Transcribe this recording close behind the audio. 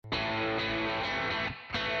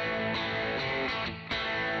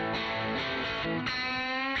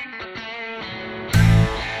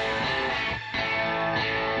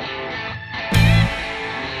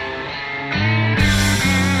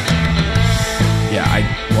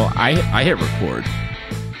Well, I hit record.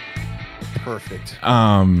 Perfect.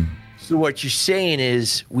 So what you're saying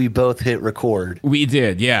is we both hit record. We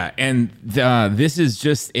did, yeah. And this is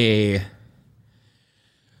just a.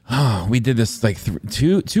 Oh, we did this like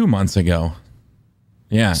 2 months ago.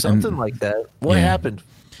 Yeah, something like that. What happened?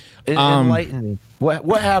 Enlighten me.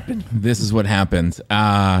 What happened? This is what happened.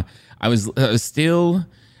 I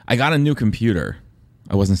got a new computer.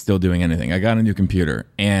 I wasn't still doing anything. I got a new computer,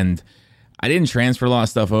 and I didn't transfer a lot of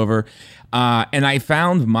stuff over. And I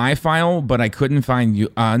found my file, but I couldn't find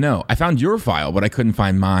you. No, I found your file, but I couldn't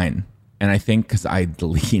find mine. And I think because I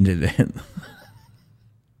deleted it.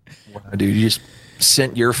 Wow, dude, you just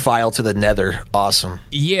sent your file to the nether. Awesome.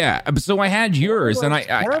 Yeah. So I had yours, and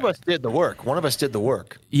one of us did the work. One of us did the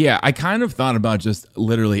work. Yeah, I kind of thought about just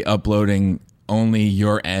literally uploading only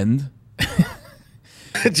your end.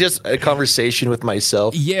 Just a conversation with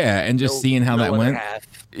myself. Yeah, and just seeing how that went.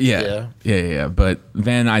 Yeah. But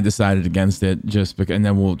then I decided against it and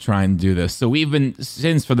then we'll try and do this. So we've been,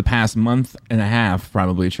 since for the past month and a half,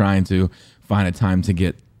 probably trying to find a time to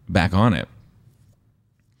get back on it.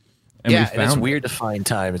 And and it's weird to find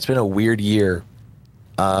time. It's been a weird year.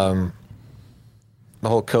 The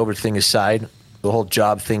whole COVID thing aside, the whole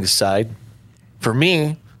job thing aside. For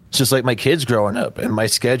me, it's just like my kids growing up and my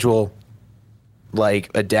schedule like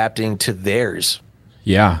adapting to theirs.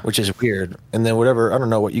 Yeah. Which is weird. And then whatever, I don't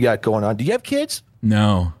know what you got going on. Do you have kids?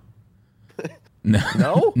 No.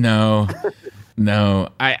 No? No.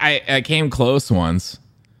 I came close once.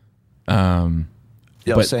 Yeah,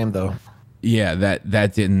 but same though. Yeah,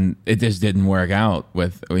 it just didn't work out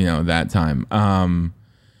with, that time.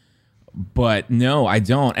 But no, I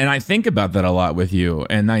don't. And I think about that a lot with you.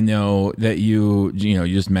 And I know that you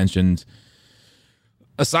just mentioned,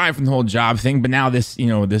 aside from the whole job thing, but now this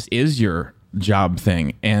is your job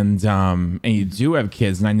thing, and you do have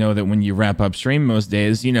kids, and I know that when you wrap up stream most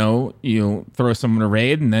days, you throw someone a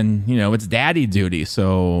raid, and then it's daddy duty.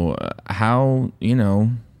 So how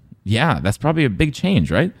that's probably a big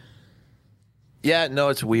change, right? Yeah, no,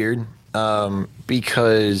 it's weird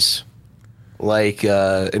because like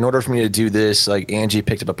in order for me to do this, like Angie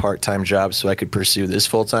picked up a part-time job so I could pursue this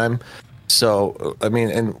full-time. So I mean,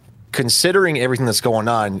 and considering everything that's going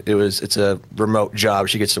on, it's a remote job.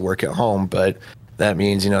 She gets to work at home, but that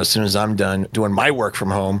means, as soon as I'm done doing my work from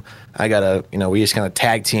home, I gotta, we just kind of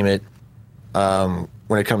tag team it. When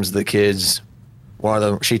it comes to the kids, one of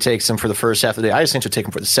them, she takes them for the first half of the day. I essentially take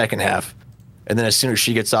them for the second half. And then as soon as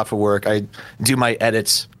she gets off of work, I do my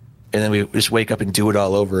edits, and then we just wake up and do it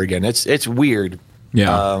all over again. It's weird.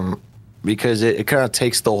 Yeah. Because it kind of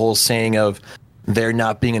takes the whole saying of there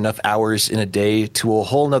not being enough hours in a day to a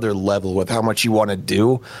whole nother level with how much you want to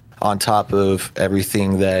do on top of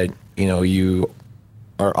everything that, you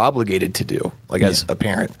are obligated to do, like as a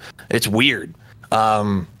parent. It's weird.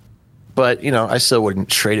 But, I still wouldn't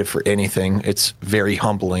trade it for anything. It's very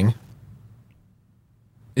humbling.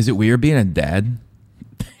 Is it weird being a dad?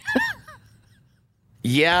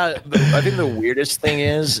 Yeah, I think the weirdest thing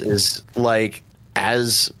is like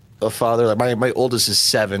as a father, like my oldest is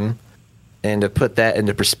 7. And to put that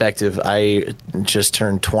into perspective, I just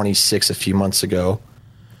turned 26 a few months ago.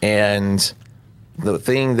 And the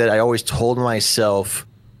thing that I always told myself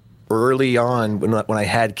early on when I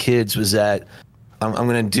had kids was that I'm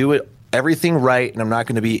going to do everything right, and I'm not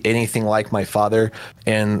going to be anything like my father.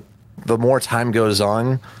 And the more time goes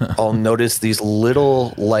on, I'll notice these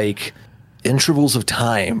little like intervals of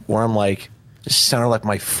time where I'm like, this sounded like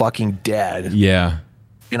my fucking dad. Yeah.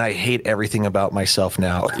 And I hate everything about myself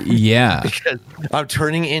now. Yeah. Because I'm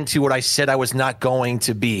turning into what I said I was not going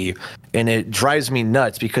to be. And it drives me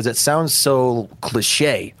nuts because it sounds so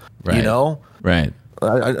cliche, right. Right.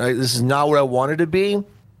 This is not what I wanted to be,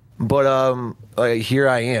 but here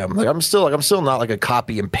I am. Like I'm still not like a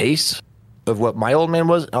copy and paste of what my old man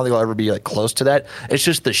was. I don't think I'll ever be like close to that. It's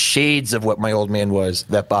just the shades of what my old man was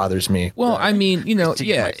that bothers me. Well, I mean,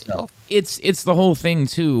 it's the whole thing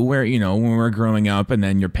too, where when we're growing up, and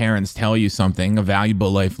then your parents tell you something, a valuable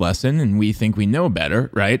life lesson, and we think we know better,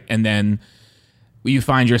 right? And then you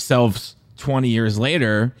find yourselves 20 years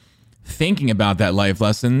later thinking about that life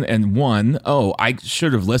lesson, and one, I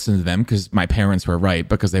should have listened to them because my parents were right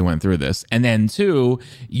because they went through this. And then 2,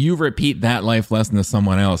 you repeat that life lesson to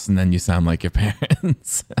someone else, and then you sound like your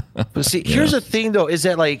parents. But see, here's the thing though, is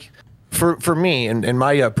that like for me and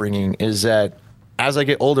my upbringing is that as I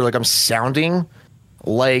get older, like I'm sounding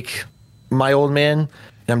like my old man, and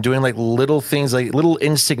I'm doing like little things, like little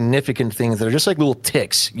insignificant things that are just like little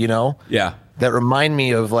ticks, Yeah. That remind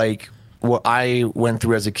me of like what I went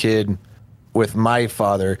through as a kid with my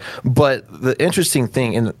father. But the interesting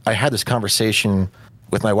thing, and I had this conversation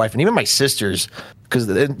with my wife and even my sisters, because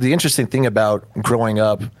the interesting thing about growing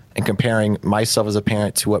up and comparing myself as a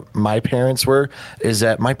parent to what my parents were is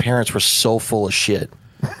that my parents were so full of shit.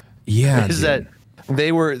 Yeah, is that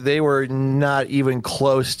they were not even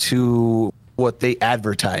close to what they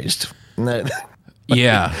advertised.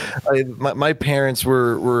 Yeah. My parents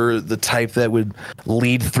were the type that would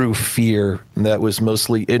lead through fear, and that was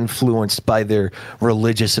mostly influenced by their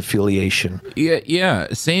religious affiliation.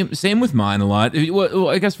 Yeah. Same with mine a lot. Well,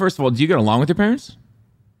 I guess first of all, do you get along with your parents?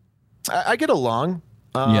 I get along,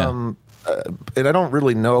 and I don't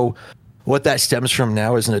really know what that stems from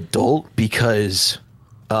now as an adult, because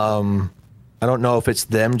I don't know if it's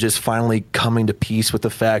them just finally coming to peace with the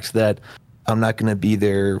fact that I'm not going to be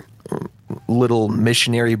their little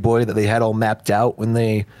missionary boy that they had all mapped out when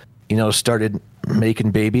they, started making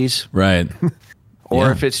babies. Right.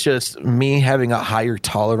 Or if it's just me having a higher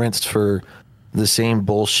tolerance for the same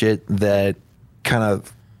bullshit that kind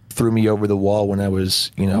of threw me over the wall when I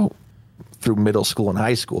was, through middle school and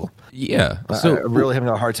high school. Yeah. So I'm really having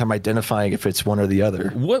a hard time identifying if it's one or the other.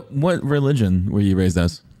 What religion were you raised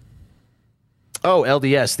as? Oh,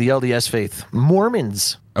 LDS, the LDS faith.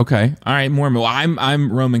 Mormons. Okay. All right, Mormon. Well,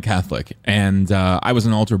 I'm Roman Catholic, and I was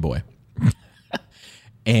an altar boy.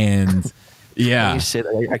 And yeah, you said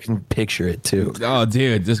I can picture it too. Oh,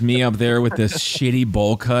 dude, just me up there with this shitty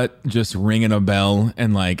bowl cut, just ringing a bell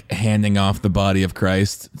and like handing off the body of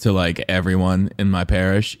Christ to like everyone in my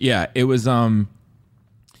parish. Yeah, it was.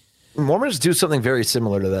 Mormons do something very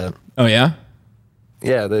similar to that. Oh yeah.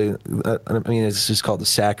 Yeah, it's just called the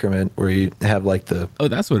sacrament, where you have like the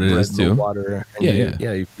that's what it is too. Water. And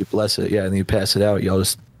you bless it. Yeah, and you pass it out. Y'all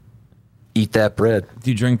just eat that bread.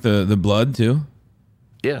 Do you drink the blood too?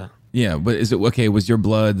 Yeah. Yeah, but is it okay? Was your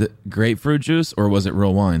blood grapefruit juice or was it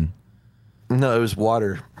real wine? No, it was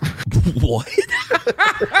water. What?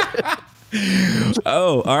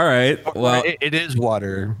 Oh, all right. Well, it is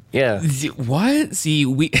water. Yeah. What? See,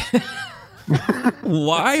 we.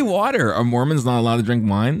 Why water? Are Mormons not allowed to drink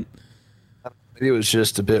wine? Maybe it was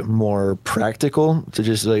just a bit more practical to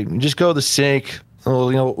just go to the sink. Oh,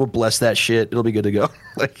 we'll bless that shit. It'll be good to go.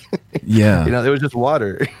 Yeah. It was just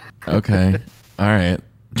water. Okay. All right.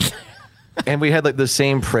 And we had like the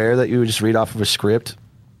same prayer that you would just read off of a script.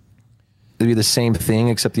 It'd be the same thing,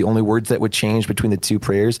 except the only words that would change between the two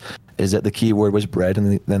prayers is that the key word was bread,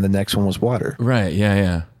 and then the next one was water. Right.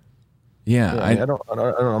 Yeah. I don't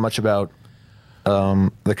know much about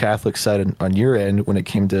the Catholic side on your end when it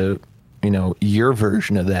came to your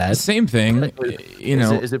version of that. Same thing.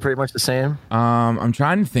 Is it pretty much the same? I'm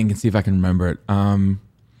trying to think and see if I can remember it.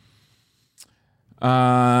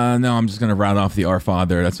 No, I'm just gonna route off the Our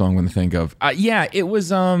Father. That's all I'm gonna think of. Yeah, it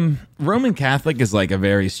was Roman Catholic is like a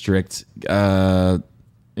very strict version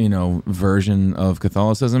of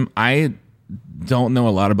Catholicism. I don't know a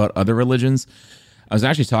lot about other religions. I was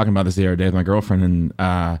actually talking about this the other day with my girlfriend,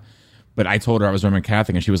 and but I told her I was Roman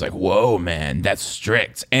Catholic, and she was like, "Whoa, man, that's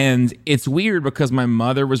strict." And it's weird because my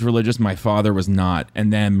mother was religious, my father was not.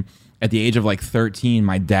 And then at the age of like 13,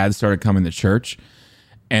 my dad started coming to church,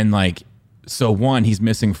 and like. So one, he's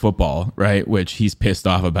missing football, right? Which he's pissed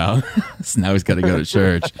off about. So now he's got to go to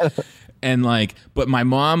church. And like, but my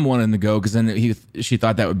mom wanted to go because then she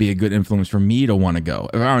thought that would be a good influence for me to want to go.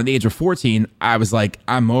 Around the age of 14, I was like,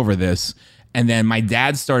 I'm over this. And then my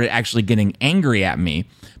dad started actually getting angry at me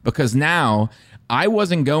because now I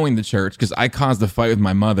wasn't going to church because I caused a fight with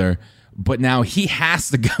my mother. But now he has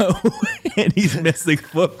to go and he's missing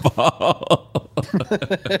football.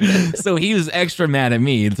 So he was extra mad at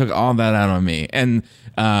me. He took all that out on me. And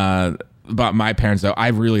about my parents, though, I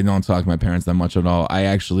really don't talk to my parents that much at all. I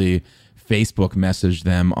actually Facebook messaged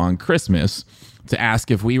them on Christmas to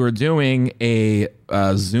ask if we were doing a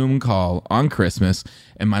Zoom call on Christmas.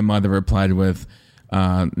 And my mother replied with,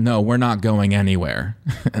 no, we're not going anywhere.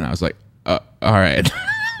 And I was like, all right.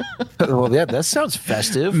 Well, yeah, that sounds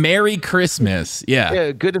festive. Merry Christmas. Yeah.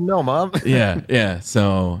 Yeah, good to know, Mom. Yeah.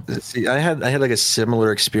 So see, I had like a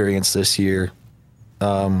similar experience this year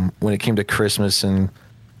when it came to Christmas and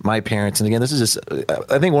my parents. And again, this is just,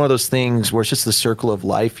 I think one of those things where it's just the circle of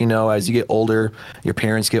life, as you get older, your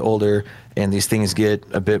parents get older, and these things get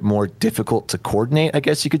a bit more difficult to coordinate, I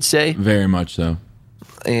guess you could say. Very much so.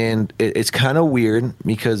 And it's kind of weird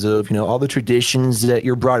because of, all the traditions that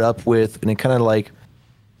you're brought up with, and it kind of like,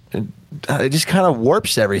 it just kind of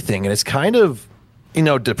warps everything, and it's kind of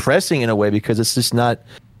depressing in a way because it's just not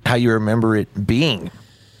how you remember it being.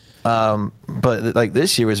 But like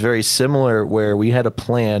this year was very similar, where we had a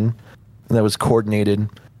plan that was coordinated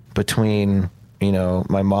between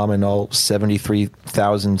my mom and all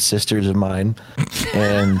 73,000 sisters of mine.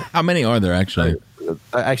 And how many are there actually?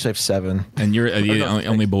 I actually have 7. And you're the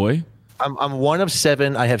only boy? I'm one of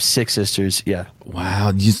 7. I have 6 sisters. Yeah.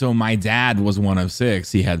 Wow. So my dad was one of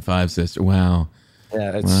 6. He had 5 sisters. Wow.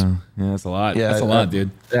 Yeah. Wow. Yeah, that's a lot. Yeah, That's a lot,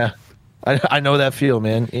 dude. Yeah. I know that feel,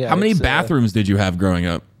 man. Yeah. How many bathrooms did you have growing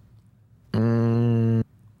up?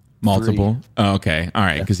 Multiple. 3. Oh, okay. All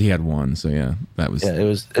right. Because he had 1. So yeah, that was.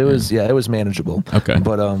 Yeah. It was manageable. Okay.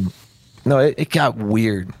 But no, it got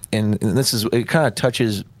weird, and it kind of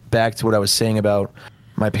touches back to what I was saying about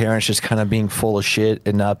my parents just kind of being full of shit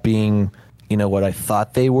and not being, what I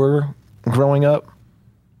thought they were growing up.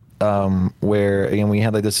 Where again we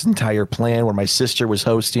had like this entire plan where my sister was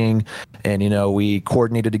hosting, and we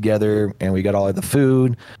coordinated together and we got all of the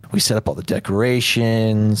food, we set up all the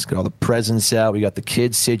decorations, got all the presents out, we got the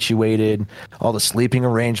kids situated, all the sleeping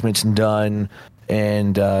arrangements done.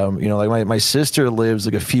 And like my sister lives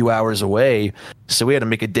like a few hours away, so we had to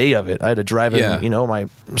make a day of it. I had to drive in, my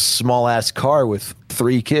small ass car with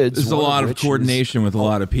 3 kids. There's a lot of coordination with a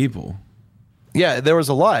lot of people. Yeah, there was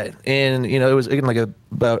a lot, and it was again like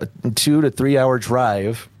about a 2 to 3 hour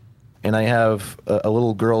drive. And I have a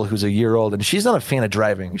little girl who's a year old, and she's not a fan of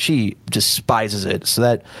driving. She despises it. So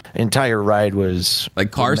that entire ride was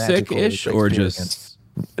like car sick ish, or just.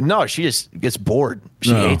 No, she just gets bored.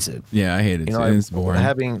 She hates it. Yeah, I hate it. It's boring.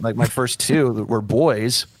 Having like my first 2 were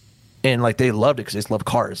boys, and like they loved it because they just love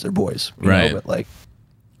cars. They're boys, right? But like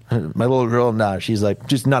my little girl, she's like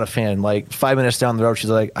just not a fan. Like 5 minutes down the road, she's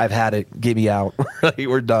like, "I've had it. Get me out.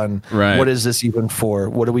 We're done. Right? What is this even for?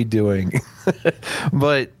 What are we doing?"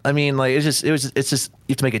 But I mean, like it's just you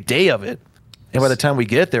have to make a day of it. And by the time we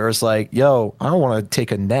get there, it's like, yo, I don't want to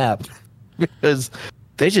take a nap because.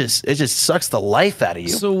 It just sucks the life out of you.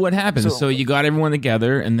 So what happened? So you got everyone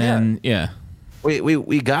together, and then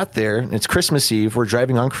we got there. It's Christmas Eve. We're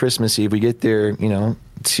driving on Christmas Eve. We get there,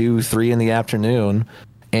 2, 3 in the afternoon,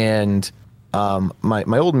 and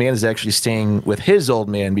my old man is actually staying with his old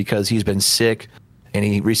man because he's been sick, and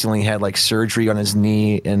he recently had like surgery on his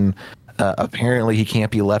knee, and apparently he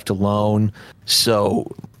can't be left alone. So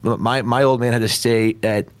my old man had to stay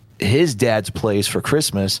at his dad's place for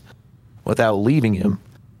Christmas without leaving him.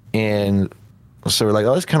 And so we're like,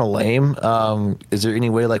 oh, that's kind of lame. Is there any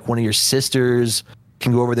way like one of your sisters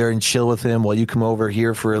can go over there and chill with him while you come over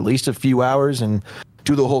here for at least a few hours and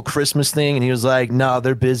do the whole Christmas thing? And he was like, no,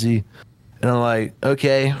 they're busy. And I'm like,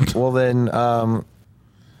 okay, well then, I'll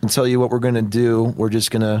tell you what we're going to do. We're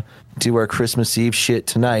just going to do our Christmas Eve shit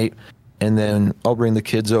tonight. And then I'll bring the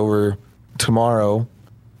kids over tomorrow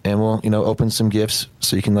and we'll, open some gifts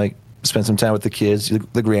so you can like spend some time with the kids,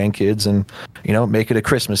 the grandkids, and make it a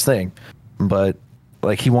Christmas thing. But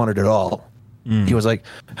like he wanted it all. He was like,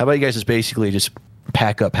 how about you guys just basically just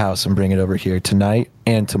pack up house and bring it over here tonight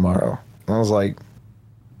and tomorrow? And I was like,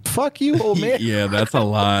 fuck you, old man. Yeah, that's a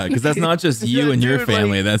lot, because that's not just you and your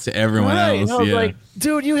family, that's everyone else. I was like,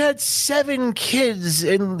 dude, you had 7 kids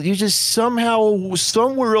and you just somehow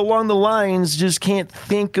somewhere along the lines just can't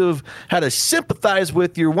think of how to sympathize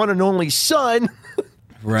with your one and only son.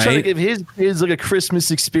 Right. Trying to give his kids like a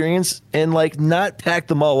Christmas experience and like not pack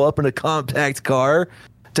them all up in a compact car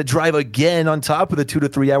to drive again on top of the 2 to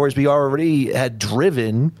 3 hours we already had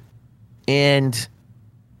driven. And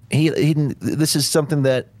this is something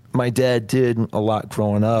that my dad did a lot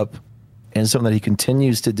growing up, and something that he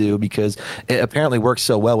continues to do because it apparently works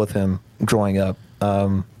so well with him growing up.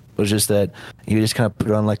 It was just that he just kind of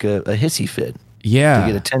put on like a hissy fit. Yeah.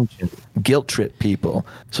 To get attention, guilt trip people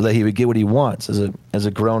so that he would get what he wants as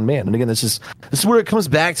a grown man. And again, this is where it comes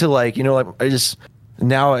back to like, like I just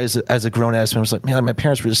now as a grown ass man, I was like, man, my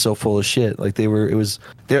parents were just so full of shit. Like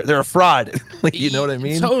they're a fraud. Like, you know what I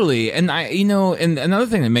mean? Totally. And and another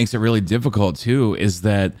thing that makes it really difficult too is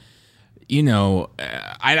that,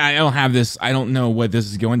 I don't have this, I don't know what this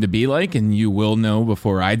is going to be like, and you will know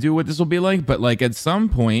before I do what this will be like. But like at some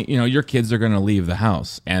point, your kids are going to leave the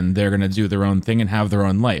house and they're going to do their own thing and have their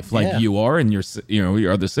own life, like you are and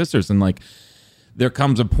your other sisters. And like there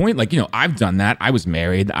comes a point, like I've done that. I was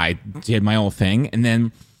married, I did my own thing, and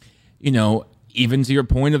then even to your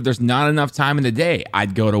point of there's not enough time in the day.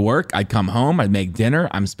 I'd go to work, I'd come home, I'd make dinner,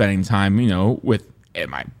 I'm spending time with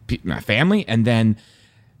my family, and then.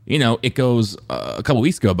 It goes a couple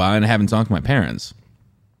weeks go by and I haven't talked to my parents.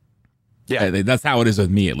 Yeah, that's how it is with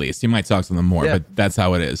me, at least. You might talk to them more, but that's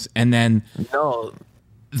how it is. And then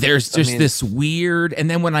there's just this weird. And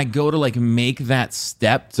then when I go to like make that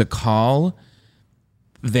step to call,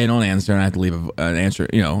 they don't answer, and I have to leave an answer,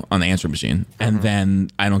 on the answer machine, and then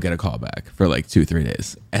I don't get a call back for like 2-3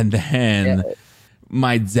 days, and then. Yeah.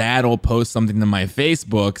 My dad will post something to my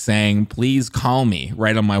Facebook saying, please call me,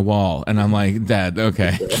 right on my wall. And I'm like, Dad,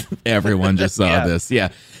 okay. Everyone just saw this. Yeah.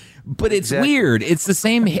 But it's weird. It's the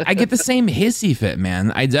same. I get the same hissy fit,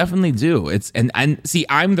 man. I definitely do. And see,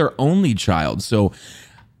 I'm their only child, so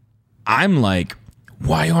I'm like,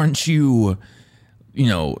 why aren't you,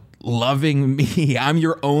 loving me? I'm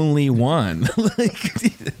your only one. Like,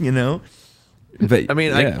 But I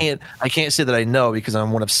mean, yeah. I can't say that I know because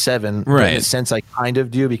I'm one of 7. Right. But in a sense, I kind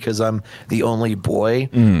of do because I'm the only boy.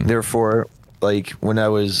 Therefore, like when I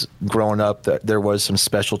was growing up, there was some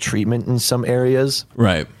special treatment in some areas.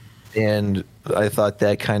 Right. And I thought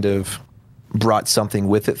that kind of brought something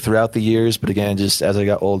with it throughout the years. But again, just as I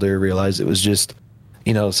got older, I realized it was just,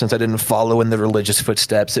 since I didn't follow in the religious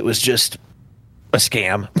footsteps, it was just a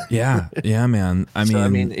scam. Yeah, man. But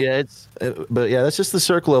that's just the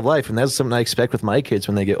circle of life, and that's something I expect with my kids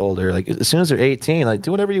when they get older. Like as soon as they're 18, like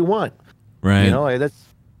do whatever you want. Right.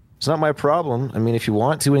 It's not my problem. I mean, if you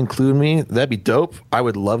want to include me, that'd be dope. I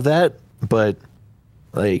would love that. But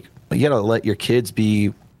like, you gotta let your kids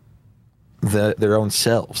be their own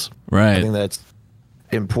selves. Right. I think that's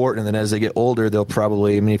important. And then as they get older, they'll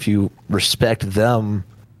probably, if you respect them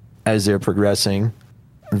as they're progressing,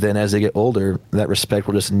 then as they get older, that respect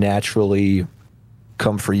will just naturally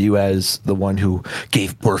come for you as the one who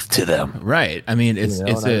gave birth to them. Right. I mean, it's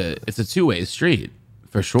a two-way street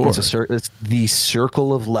for sure. It's the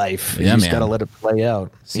circle of life. Yeah, you just gotta let it play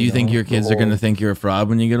out. So you think your kids are going to think you're a fraud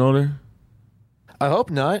when you get older? I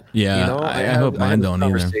hope not. Yeah, I hope mine don't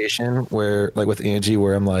either. Conversation where, like with Angie,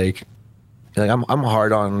 where I'm like I'm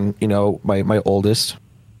hard on my oldest,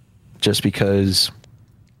 just because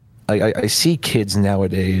I see kids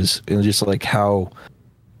nowadays and just like how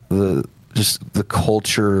the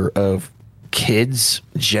culture of kids,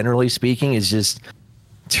 generally speaking, is just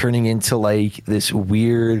turning into like this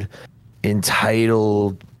weird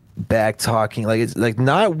entitled back talking. Like it's like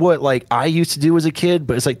not what like I used to do as a kid,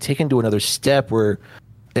 but it's like taken to another step where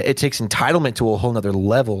it takes entitlement to a whole nother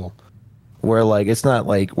level where like it's not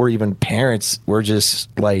like we're even parents, we're just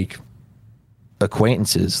like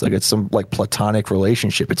acquaintances. Like it's some like platonic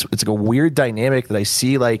relationship. It's like a weird dynamic that I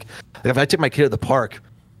see like if I take my kid to the park,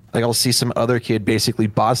 like I'll see some other kid basically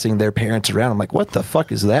bossing their parents around. I'm like, what the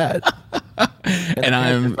fuck is that? and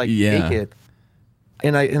I'm like, naked.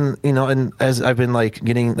 And as I've been like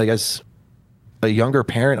getting like as a younger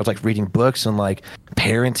parent, I was like reading books and like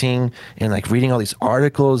parenting and like reading all these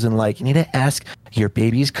articles and like you need to ask your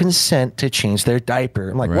baby's consent to change their diaper.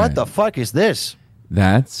 I'm like, what the fuck is this?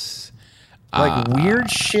 That's like weird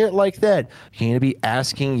shit like that. You need to be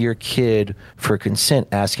asking your kid for consent,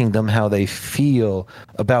 asking them how they feel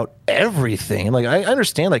about everything. Like I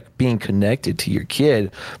understand like being connected to your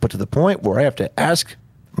kid, but to the point where I have to ask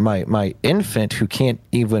my infant who can't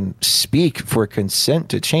even speak for consent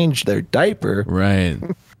to change their diaper. Right.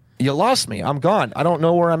 You lost me. I'm gone. I don't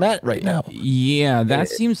know where I'm at right now. Yeah, that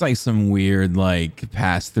seems like some weird like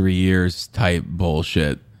past 3 years type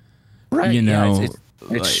bullshit. Right.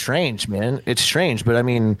 It's strange, man. It's strange, but I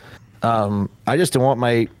mean, I just don't want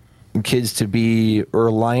my kids to be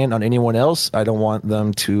reliant on anyone else. I don't want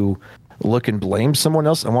them to look and blame someone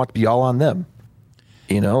else. I want it to be all on them.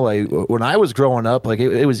 Like when I was growing up, like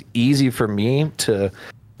it was easy for me to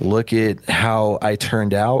look at how I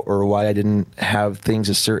turned out or why I didn't have things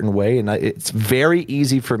a certain way. And it's very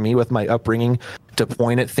easy for me with my upbringing to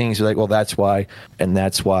point at things like, well, that's why, and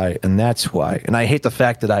that's why, and that's why. And I hate the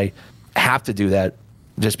fact that I have to do that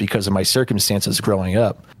just because of my circumstances growing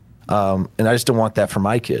up. And I just don't want that for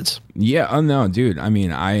my kids. Yeah. Oh no, dude. I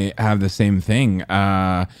mean, I have the same thing.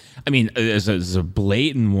 I mean, there's a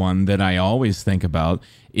blatant one that I always think about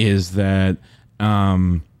is that,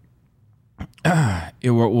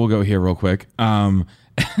 we'll go here real quick.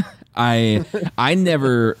 I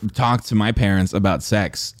never talked to my parents about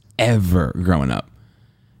sex ever growing up.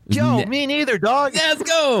 Yo, me neither, dog. Let's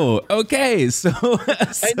go. Okay, so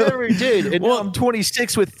I never did. And now I'm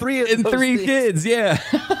 26 with three kids. Yeah.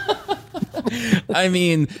 I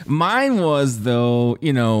mean, mine was though,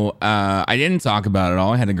 I didn't talk about it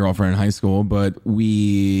all. I had a girlfriend in high school, but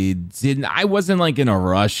I wasn't like in a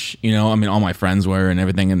rush, I mean, all my friends were and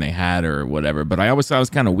everything and they had or whatever, but I always thought it was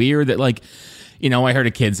kind of weird that like, I heard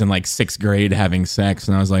of kids in like 6th grade having sex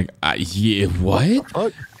and I was like, yeah,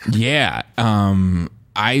 what? Yeah.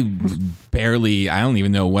 I don't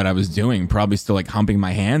even know what I was doing. Probably still like humping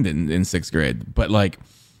my hand in 6th grade. But like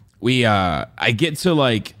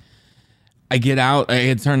I get out, I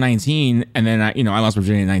had turned 19 and then I lost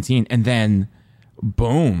virginity at 19 and then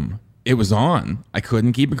boom, it was on. I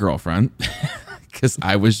couldn't keep a girlfriend because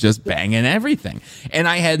I was just banging everything. And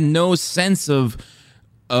I had no sense of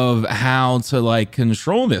of how to like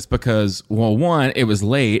control this because, well, one, it was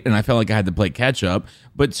late and I felt like I had to play catch up.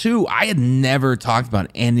 But two, I had never talked about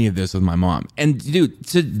any of this with my mom. And dude,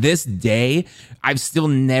 to this day, I've still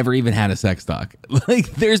never even had a sex talk. Like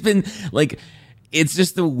there's been like, it's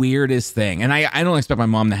just the weirdest thing. And I don't expect my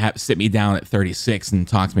mom to sit me down at 36 and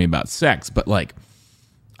talk to me about sex, but like,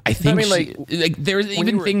 I think like there's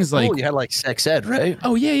even things like you had like sex ed, right?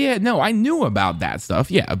 Oh yeah. No, I knew about that stuff.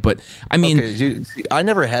 Yeah, but I mean, okay, I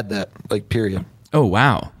never had that. Like, period. Oh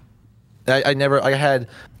wow. I never. I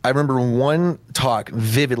remember one talk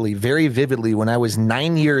vividly, very vividly, when I was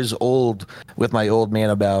 9 years old with my old man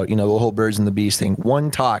about the whole birds and the bees thing. One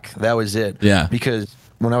talk, that was it. Yeah. Because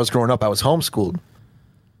when I was growing up, I was homeschooled,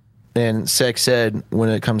 and sex ed, when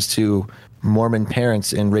it comes to Mormon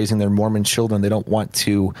parents and raising their Mormon children, they don't want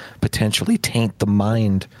to potentially taint the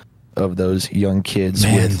mind of those young kids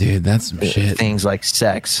with dude, that's some shit. Things like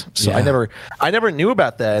sex. So I never knew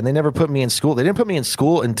about that, and they never put me in school. They didn't put me in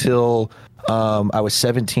school until I was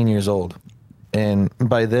 17 years old, and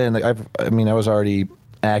by then, like, I was already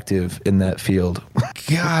active in that field.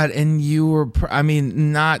 God, and you were,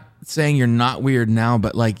 not saying you're not weird now,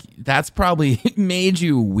 but like that's probably made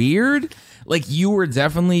you weird. Like you were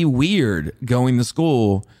definitely weird going to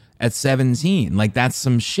school at 17. Like that's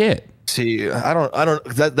some shit. See, I don't.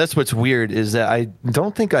 That's what's weird is that I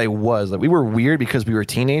don't think I was. Like we were weird because we were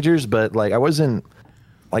teenagers, but like I wasn't.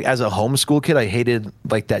 Like as a homeschool kid, I hated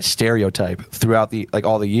like that stereotype throughout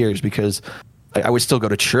all the years because I would still go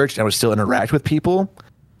to church and I would still interact with people,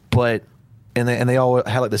 but. And they all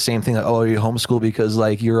had like the same thing. Like, oh, are you homeschooled because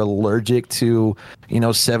like you're allergic to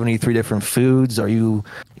 73 different foods? Are you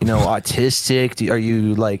autistic? Are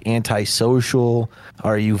you like antisocial?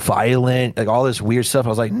 Are you violent? Like all this weird stuff. I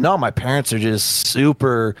was like, no, my parents are just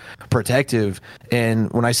super protective.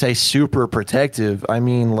 And when I say super protective, I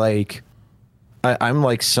mean like I'm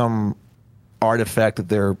like some artifact that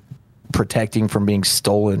they're protecting from being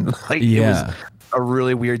stolen. Like it was a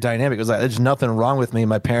really weird dynamic. It was like there's nothing wrong with me.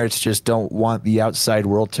 My parents just don't want the outside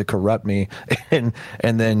world to corrupt me, and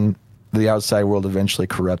then the outside world eventually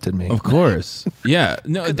corrupted me. Of course, yeah.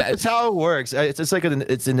 No, that's how it works. It's like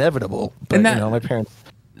it's inevitable. But my parents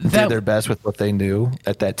did their best with what they knew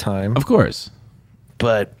at that time. Of course,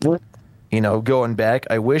 but going back,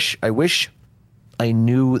 I wish I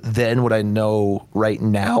knew then what I know right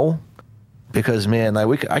now, because man,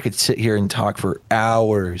 like I could sit here and talk for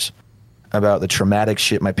hours about the traumatic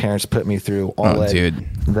shit my parents put me through, all at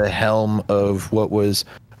the helm of what was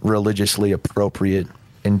religiously appropriate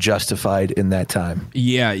and justified in that time.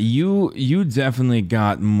 Yeah, you definitely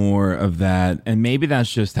got more of that, and maybe that's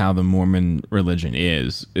just how the Mormon religion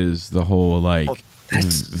is the whole like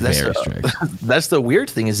very strict. That's the weird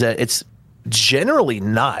thing is that it's generally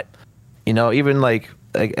not. Even like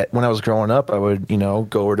when I was growing up, I would go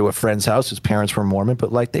over to a friend's house whose parents were Mormon,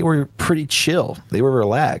 but like they were pretty chill. They were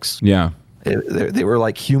relaxed. Yeah. They were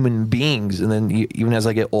like human beings. And then even as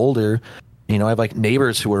I get older, I have like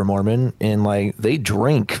neighbors who are Mormon and like they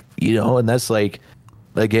drink, and that's like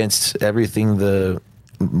against everything the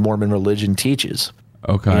Mormon religion teaches.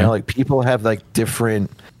 Okay. Like people have like different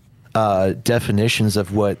definitions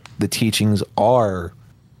of what the teachings are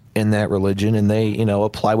in that religion, and they,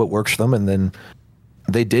 apply what works for them, and then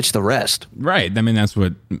they ditch the rest. Right. I mean, that's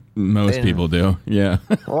what most people do. Yeah.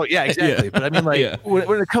 Well, yeah, exactly. But I mean, like,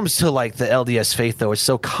 when it comes to like the LDS faith, though, it's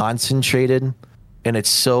so concentrated, and it's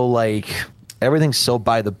so like everything's so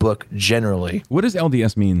by the book generally. What does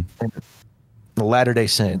LDS mean? The Latter-day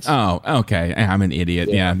Saints. Oh, okay. I'm an idiot.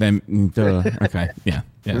 Yeah. Then, okay. Yeah.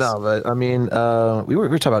 Yes. No, but I mean, we were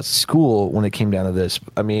talking about school when it came down to this.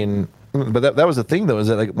 I mean, but that was the thing, though, is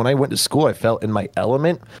that like when I went to school, I felt in my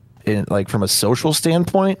element. In like from a social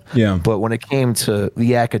standpoint, but when it came to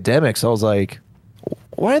the academics, I was like,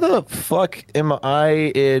 why the fuck am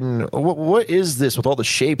I in what is this with all the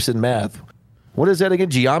shapes in math? What is that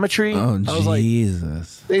again? Geometry? Oh,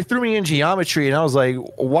 Jesus. Like, they threw me in geometry and I was like,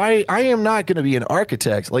 why? I am not going to be an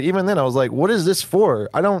architect. Like even then I was like, what is this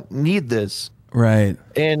for? I don't need this. Right.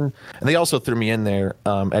 And they also threw me in there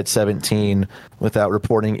at 17 without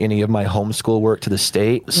reporting any of my homeschool work to the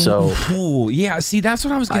state. So, yeah, see, that's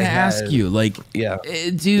what I was going to ask you. Like,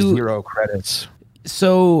 zero credits.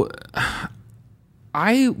 So,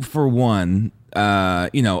 for one,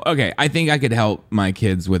 okay, I think I could help my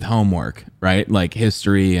kids with homework, right? Like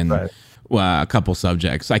history and a couple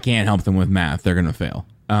subjects. I can't help them with math. They're going to fail.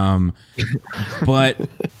 But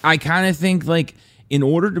I kind of think like, in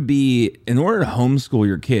order to homeschool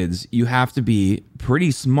your kids, you have to be pretty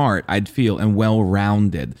smart, I'd feel, and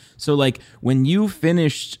well-rounded. So like when you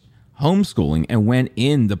finished homeschooling and went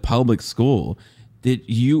into public school, Did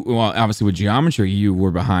you, well, obviously with geometry, you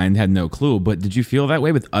were behind, had no clue, but did you feel that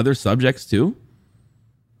way with other subjects too?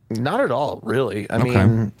 Not at all, really. I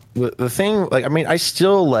mean, the thing, like, I mean, I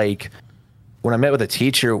still, like, when I met with a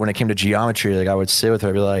teacher, when it came to geometry, like, I would sit with her,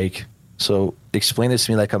 I'd be like, so explain this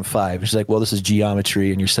to me like I'm 5. And she's like, well, this is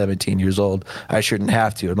geometry and you're 17 years old. I shouldn't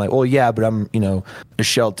have to. I'm like, well, yeah, but I'm, a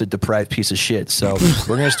sheltered, deprived piece of shit. So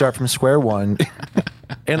we're going to start from square one.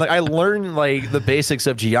 And like, I learned like the basics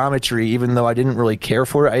of geometry, even though I didn't really care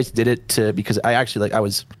for it. I just did it because I actually like, I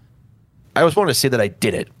was wanting to say that I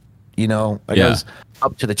did it, like I was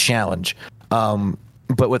up to the challenge.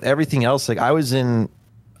 But with everything else, like I was in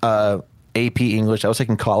AP English. I was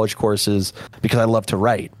taking college courses because I love to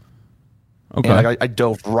write. Okay. And like I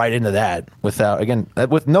dove right into that with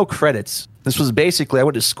no credits. This was basically, I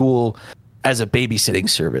went to school as a babysitting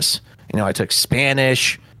service. I took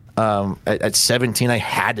Spanish. At 17, I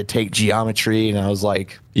had to take geometry, and I was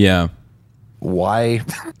like, yeah, why?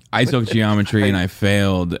 I took geometry and I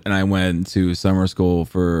failed, and I went to summer school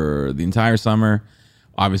for the entire summer,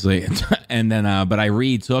 obviously. And then, but I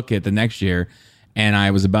retook it the next year, and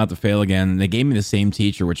I was about to fail again. They gave me the same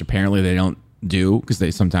teacher, which apparently they don't do because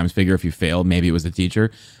they sometimes figure if you failed, maybe it was the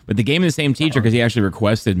teacher. But they gave me the same teacher because he actually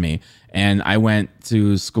requested me, and I went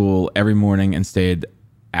to school every morning and stayed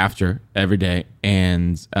after every day,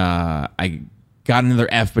 and I got another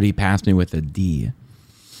F, but he passed me with a D.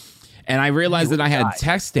 And I realized that I had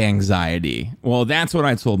test anxiety. Well, that's what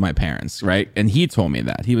I told my parents, right? And he told me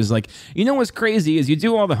that. He was like, what's crazy is you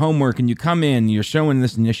do all the homework and you come in, you're showing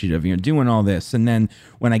this initiative, and you're doing all this, and then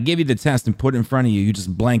when I give you the test and put it in front of you, you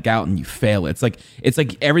just blank out and you fail. It's like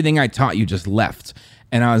everything I taught you just left.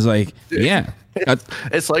 And I was like, yeah.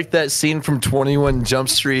 It's like that scene from 21 Jump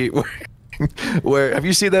Street where have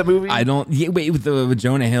you seen that movie? I don't. Yeah, wait, with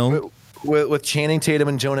Jonah Hill. With Channing Tatum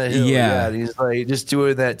and Jonah Hill. Yeah. And he's like just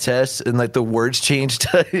doing that test, and like the words changed.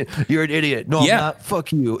 You're an idiot. No, I'm not.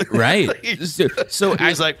 Fuck you. Right. So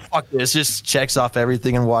he's like, fuck this. Just checks off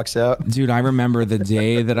everything and walks out. Dude, I remember the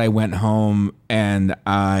day that I went home and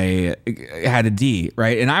I had a D,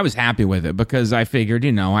 right? And I was happy with it because I figured,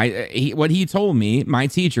 what he told me, my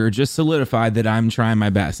teacher, just solidified that I'm trying my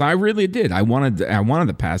best. I really did. I wanted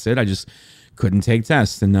to pass it. I just couldn't take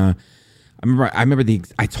tests. And I remember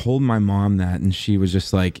I told my mom that, and she was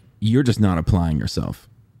just like, you're just not applying yourself.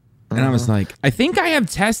 And I was like, I think I have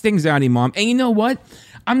test anxiety, Mom. And you know what?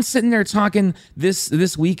 I'm sitting there talking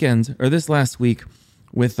this weekend or this last week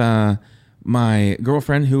with my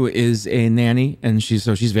girlfriend who is a nanny, and she's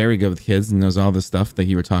very good with kids and knows all the stuff that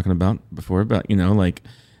you were talking about before, but like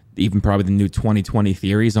even probably the new 2020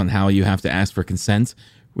 theories on how you have to ask for consent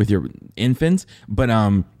with your infant. But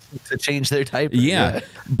to change their diaper. Yeah.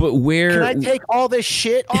 But where can I take all this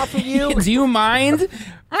shit off of you? Do you mind?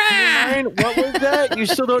 What was that? You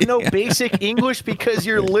still don't know basic English because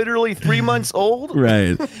you're literally 3 months old?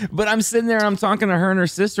 Right. But I'm sitting there, I'm talking to her and her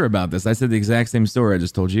sister about this. I said the exact same story I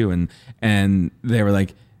just told you, and they were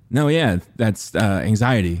like, no, yeah, that's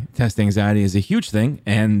anxiety. Test anxiety is a huge thing,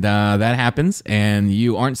 and that happens, and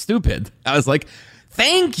you aren't stupid. I was like,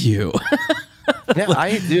 thank you. Yeah,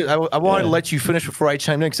 I wanted to let you finish before I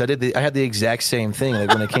chimed in because I had the exact same thing. Like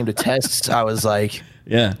when it came to tests, I was like,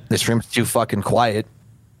 yeah, this room's too fucking quiet.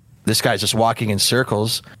 This guy's just walking in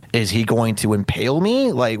circles. Is he going to impale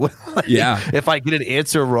me? Like, yeah. If I get an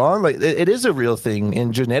answer wrong, like it is a real thing.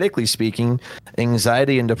 And genetically speaking,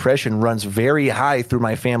 anxiety and depression runs very high through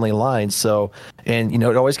my family line. So, and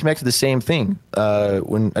it always connects to the same thing.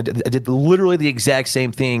 When I did literally the exact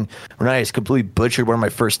same thing when I just completely butchered one of my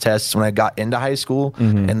first tests when I got into high school.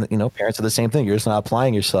 Mm-hmm. And parents are the same thing. You're just not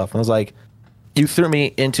applying yourself. And I was like, you threw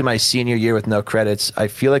me into my senior year with no credits. I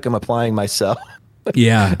feel like I'm applying myself.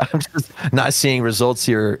 Yeah. I'm just not seeing results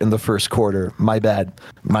here in the first quarter. My bad.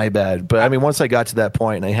 But I mean, once I got to that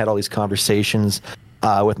point and I had all these conversations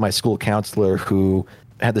with my school counselor who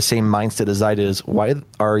had the same mindset as I did, is why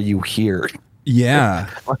are you here? Yeah.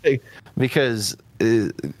 Because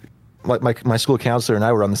my school counselor and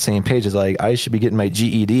I were on the same page. It's like, I should be getting my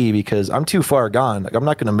GED because I'm too far gone. Like, I'm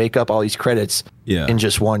not going to make up all these credits in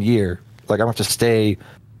just 1 year. Like, I'm going to have to stay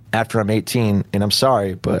after I'm 18, and I'm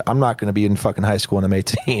sorry, but I'm not going to be in fucking high school when I'm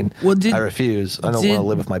 18. Well, I refuse. I don't want to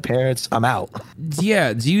live with my parents. I'm out.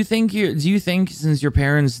 Yeah. Do you think since your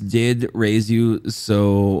parents did raise you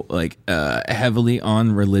so heavily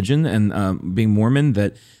on religion and being Mormon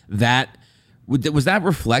that was that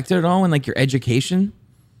reflected at all in your education?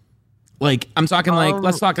 Like, I'm talking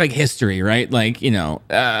let's talk history, right?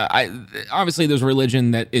 Obviously there's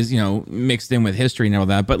religion that is, mixed in with history and all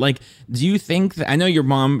that. But do you think that, I know your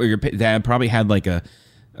mom or your dad probably had a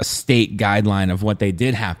state guideline of what they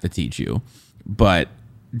did have to teach you, but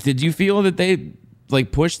did you feel that they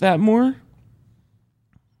like push that more?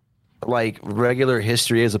 Like regular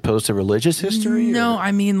history as opposed to religious history? No,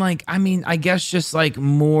 I guess just like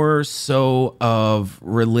more so of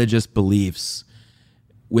religious beliefs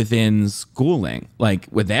within schooling, like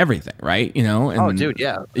with everything, right? You know? And, Dude,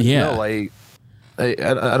 yeah. Yeah. No, like,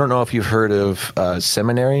 I don't know if you've heard of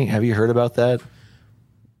seminary. Have you heard about that?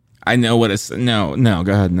 I know what it's, no,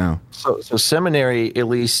 go ahead, no. So seminary, at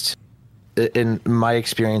least in my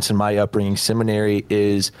experience and my upbringing, seminary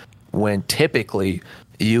is when typically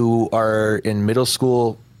you are in middle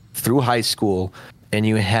school through high school and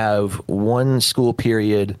you have one school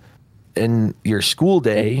period in your school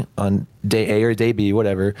day on day A or day B,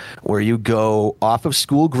 whatever, where you go off of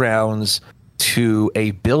school grounds to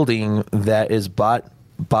a building that is bought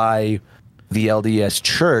by the LDS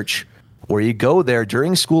church, where you go there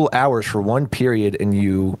during school hours for one period and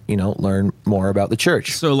you learn more about the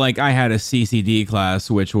church. So like I had a CCD class,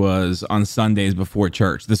 which was on Sundays before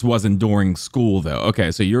church. This wasn't during school though.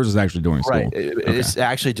 Okay. So yours is actually during school. Right. It's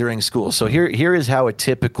actually during school. So here is how a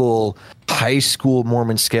typical high school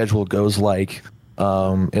Mormon schedule goes, like,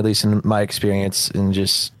 at least in my experience and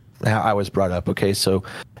just how I was brought up. Okay. So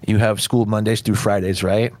you have school Mondays through Fridays,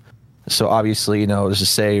 right? So obviously, let's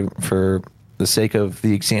just say for the sake of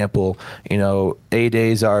the example, A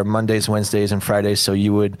days are Mondays, Wednesdays, and Fridays. So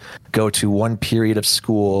you would go to one period of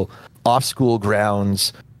school off school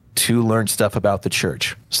grounds to learn stuff about the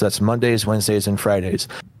church. So that's Mondays, Wednesdays, and Fridays.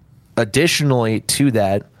 Additionally to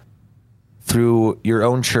that, through your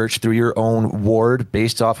own church, through your own ward,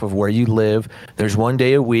 based off of where you live, there's one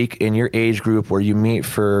day a week in your age group where you meet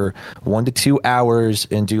for 1 to 2 hours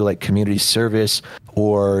and do like community service,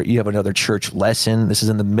 or you have another church lesson. This is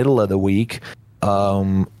in the middle of the week,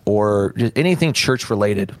 or just anything church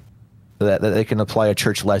related that they can apply a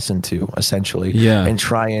church lesson to, essentially, and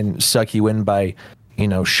try and suck you in by,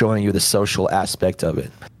 showing you the social aspect of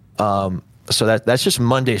it. So that's just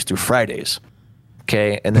Mondays through Fridays.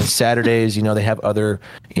 Okay. And then Saturdays, they have other,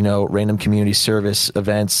 random community service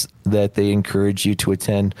events that they encourage you to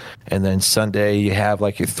attend. And then Sunday, you have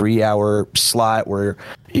like your 3-hour slot where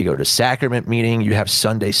you go to sacrament meeting, you have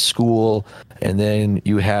Sunday school, and then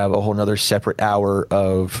you have a whole nother separate hour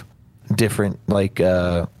of different like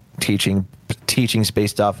teachings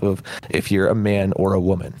based off of if you're a man or a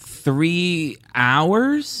woman. 3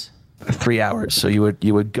 hours? 3 hours. So you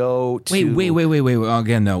would go to... Wait.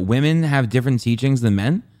 Again, though, women have different teachings than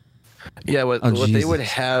men? Yeah, what they would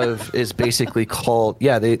have is basically called...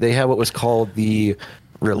 Yeah, they have what was called the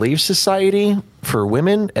Relief Society for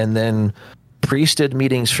women, and then priesthood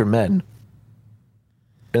meetings for men.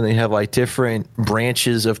 And they have like different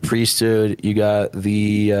branches of priesthood. You got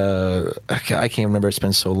the... I can't remember. It's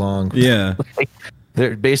been so long. Yeah.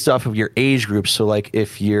 They're based off of your age group. So like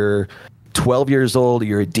if you're 12 years old,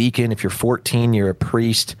 you're a deacon. If you're 14, you're a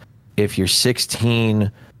priest. If you're 16,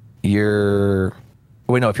 you're...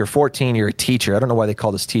 if you're 14, you're a teacher. I don't know why they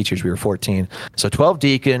called us teachers. We were 14. So 12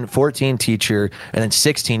 deacon, 14 teacher, and then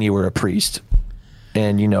 16 you were a priest.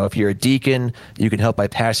 And, if you're a deacon, you can help by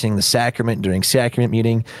passing the sacrament during sacrament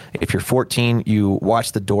meeting. If you're 14, you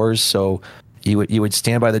watch the doors. So you would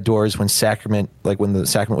stand by the doors when the sacrament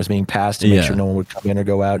was being passed to make sure no one would come in or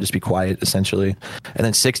go out, just be quiet, essentially. And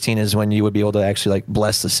then 16 is when you would be able to actually like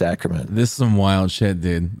bless the sacrament. This is some wild shit,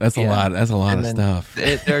 dude. That's a lot. That's a lot of stuff.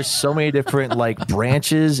 There's so many different like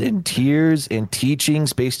branches and tiers and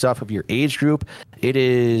teachings based off of your age group.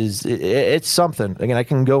 It's something. Again, I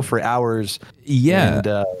can go for hours. Yeah.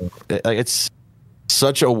 And it's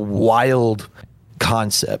such a wild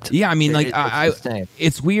concept. Yeah, I mean, like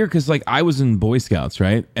it's weird because like I was in Boy Scouts,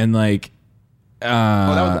 right? And like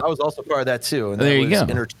I was also part of that too. And there you go.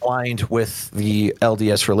 Intertwined with the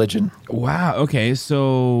LDS religion. Wow. Okay.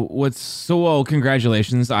 So well,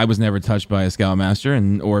 congratulations. I was never touched by a scoutmaster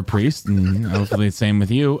or a priest, and hopefully the same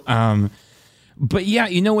with you. But yeah,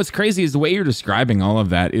 what's crazy is the way you're describing all of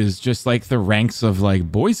that is just like the ranks of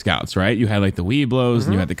like Boy Scouts, right? You had like the Weeblos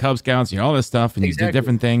and you had the Cub Scouts, all this stuff, and you did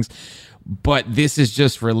different things. But this is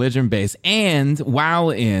just religion based. And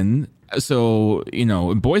in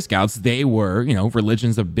Boy Scouts, they were,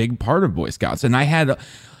 religion's a big part of Boy Scouts. And I had,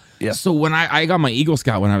 so when I got my Eagle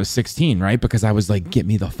Scout when I was 16, right? Because I was like, get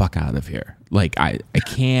me the fuck out of here. Like, I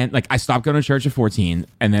can't, like, I stopped going to church at 14.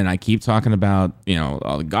 And then I keep talking about,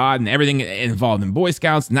 all God and everything involved in Boy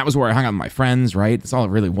Scouts. And that was where I hung out with my friends, right? That's all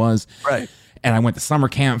it really was. Right. And I went to summer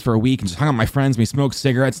camp for a week and just hung out with my friends. We smoked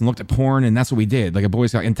cigarettes and looked at porn, and that's what we did, like a Boy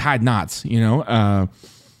Scout, and tied knots, Tied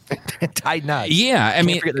knots. Yeah, I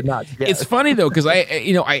mean, the knots. Yeah. It's funny though because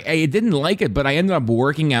I didn't like it, but I ended up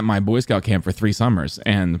working at my Boy Scout camp for 3 summers,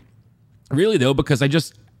 and really though because I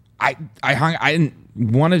didn't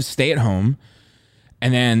want to stay at home.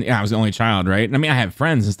 And then I was the only child, right? And I mean, I had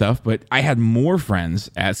friends and stuff, but I had more friends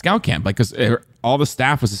at scout camp, like, because all the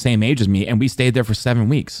staff was the same age as me, and we stayed there for 7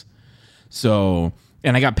 weeks. So,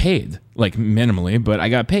 and I got paid, like minimally, but I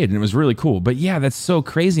got paid, and it was really cool. But yeah, that's so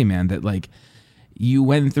crazy, man, that like you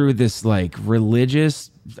went through this like religious.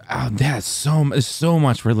 Oh, that's so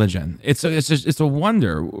much religion. It's a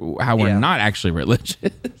wonder how we're not actually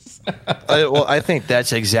religious. Well, I think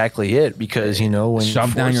that's exactly it, because when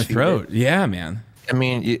shoved down your throat. Yeah, man. I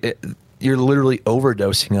mean, you're literally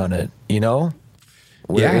overdosing on it.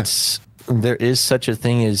 Where there is such a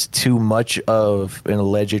thing as too much of an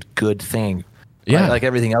alleged good thing. Yeah, like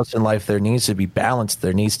everything else in life, there needs to be balance.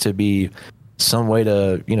 There needs to be some way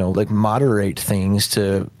to like moderate things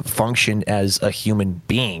to function as a human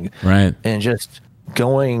being. Right. And just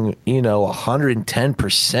going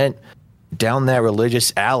 110% down that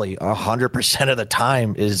religious alley 100% of the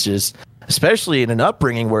time is just, especially in an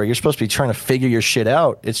upbringing where you're supposed to be trying to figure your shit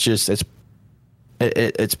out, it's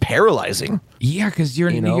paralyzing. Yeah, because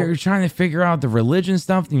you're trying to figure out the religion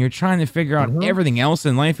stuff, and you're trying to figure out everything else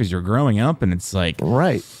in life as you're growing up, and it's like,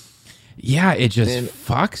 right. Yeah, it just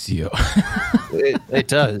fucks you. it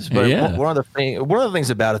does. But one of the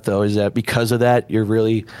things about it, though, is that because of that, you're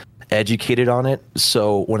really educated on it.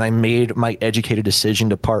 So when I made my educated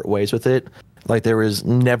decision to part ways with it, like, there was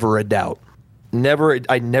never a doubt.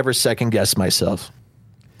 I never second guessed myself.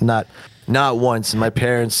 Not once. And my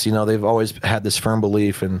parents, they've always had this firm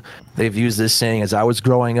belief, and they've used this saying as I was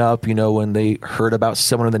growing up, when they heard about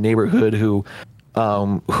someone in the neighborhood who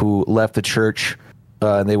left the church,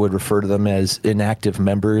 and they would refer to them as inactive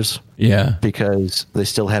members. Yeah. Because they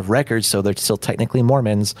still have records, so they're still technically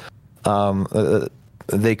Mormons.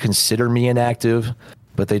 They consider me inactive,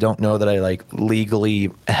 but they don't know that I legally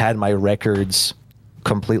had my records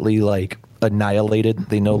completely annihilated.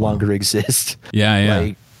 They no longer exist.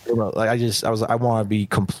 Yeah. I want to be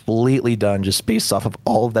completely done just based off of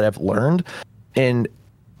all that I've learned and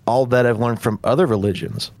all that I've learned from other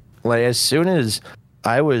religions. As soon as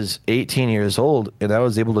I was 18 years old and I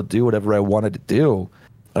was able to do whatever I wanted to do,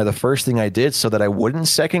 the first thing I did so that I wouldn't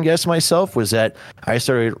second guess myself was that I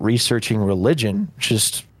started researching religion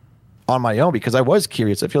just on my own, because I was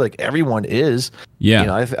curious. I feel like everyone is.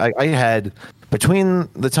 Yeah. I had, between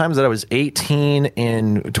the times that I was 18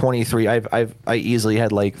 and 23, I easily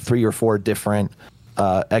had 3 or 4 different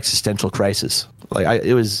existential crises. I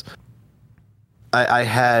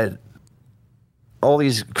had all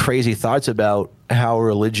these crazy thoughts about how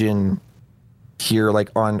religion here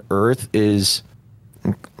on Earth is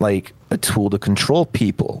a tool to control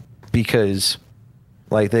people, because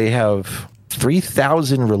they have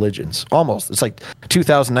 3,000 religions, almost. It's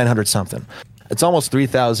 2,900 something. It's almost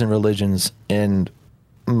 3,000 religions, and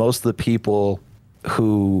most of the people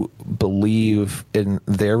who believe in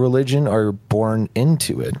their religion are born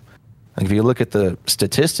into it. If you look at the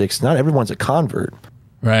statistics, not everyone's a convert.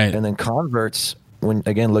 Right. And then converts, when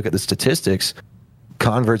again look at the statistics,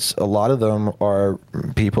 converts, a lot of them are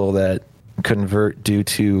people that convert due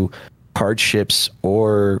to hardships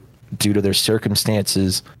or due to their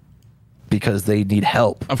circumstances, because they need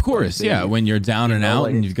help. Of course, when you're down and out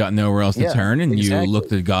and you've got nowhere else to turn, and you look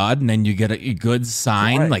to God, and then you get a good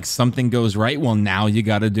sign, something goes right. Well, now you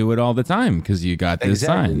got to do it all the time because you got this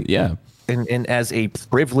sign. Yeah. And as a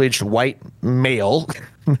privileged white male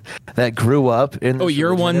that grew up in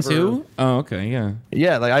you're one too? Oh, okay, yeah.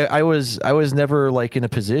 Yeah, I was never in a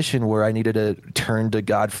position where I needed to turn to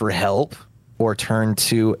God for help or turn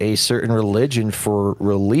to a certain religion for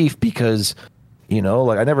relief, because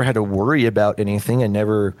I never had to worry about anything. I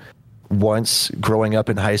never once, growing up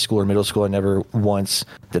in high school or middle school, I never once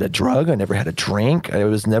did a drug. I never had a drink. I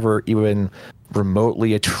was never even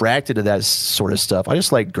remotely attracted to that sort of stuff. I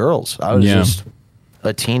just liked girls. I was just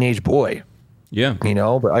a teenage boy. Yeah.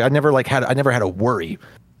 But I never had to worry.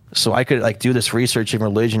 So I could do this research in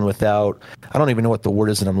religion without, I don't even know what the word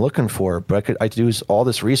is that I'm looking for, but I do all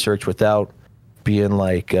this research without being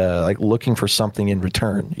looking for something in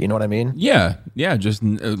return. You know what I mean? Yeah. Just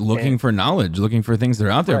looking for knowledge, looking for things that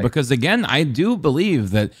are out there. Right. Because again, I do believe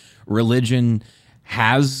that religion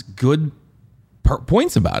has good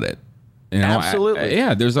points about it.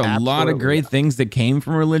 Absolutely. There's a lot of great things that came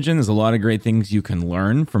from religion. There's a lot of great things you can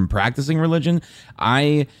learn from practicing religion.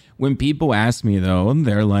 When people ask me, though,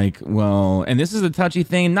 they're like, well, and this is a touchy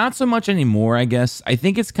thing, not so much anymore, I guess. I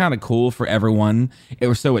think it's kind of cool for everyone,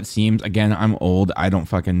 or so it seems. Again, I'm old. I don't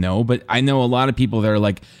fucking know. But I know a lot of people that are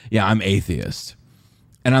like, yeah, I'm atheist.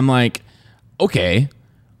 And I'm like, okay,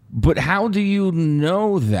 but how do you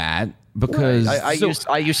know that because I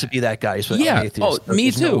used to be that guy. So yeah. I'm atheist. Me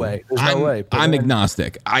There's too. No way. There's no way. But I'm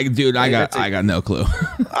agnostic. I got no clue.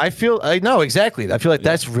 I know exactly. I feel like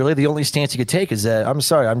that's really the only stance you could take. Is that I'm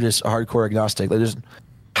sorry, I'm just hardcore agnostic.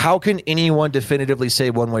 How can anyone definitively say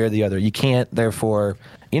one way or the other? You can't. Therefore,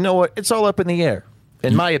 you know what? It's all up in the air,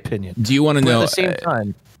 in my opinion. Do you want to know? At the same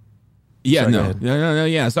time. Yeah, Sorry, no.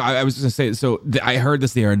 Yeah. So I was just gonna say. So I heard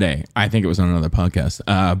this the other day. I think it was on another podcast.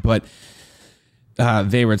 But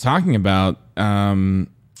they were talking about.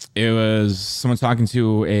 It was someone talking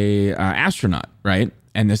to a astronaut, right?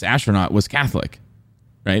 And this astronaut was Catholic,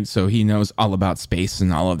 right? So he knows all about space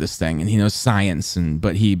and all of this thing, and he knows science,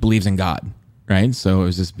 but he believes in God, right? So it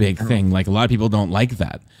was this big thing. Like a lot of people don't like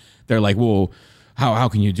that. They're like, well, how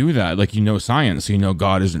can you do that? Like, you know science, so you know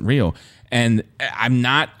God isn't real. And I'm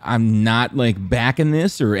not like backing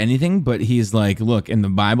this or anything, but he's like, look, in the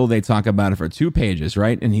Bible, they talk about it for 2 pages,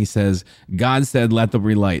 right? And he says, God said, let there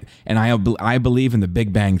be light. And I believe in the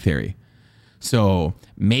Big Bang Theory. So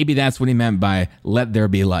maybe that's what he meant by let there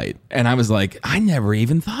be light. And I was like, I never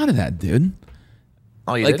even thought of that, dude.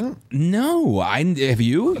 Oh, you didn't? No. Have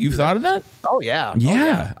you? You thought of that? Oh, yeah.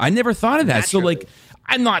 Yeah. I never thought of that. Naturally. So like,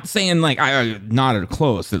 I'm not saying like I nodded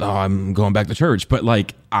close that I'm going back to church, but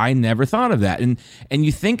like I never thought of that. And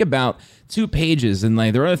you think about 2 pages, and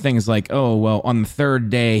like there are other things like, oh well, on the 3rd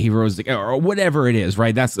day he rose, or whatever it is,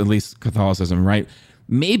 right? That's at least Catholicism, right?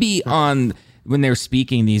 Maybe on when they're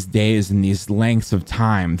speaking these days and these lengths of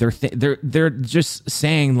time, they're just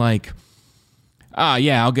saying like,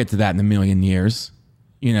 yeah, I'll get to that in a million years.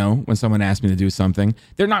 You know, when someone asks me to do something,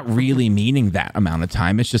 they're not really meaning that amount of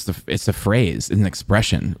time. It's just it's a phrase, an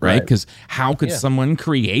expression, right? Because how could someone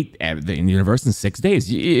create the universe in 6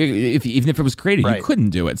 days? Even if it was created, you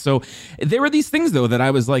couldn't do it. So there were these things, though, that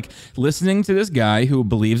I was like listening to this guy who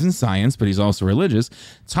believes in science, but he's also religious,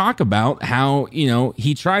 talk about how, you know,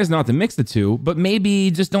 he tries not to mix the two, but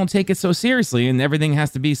maybe just don't take it so seriously and everything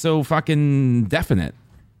has to be so fucking definite,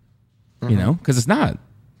 you know, because it's not.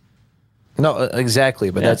 No, exactly.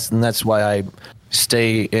 But that's why I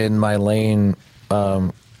stay in my lane,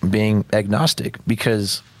 being agnostic,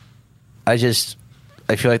 because I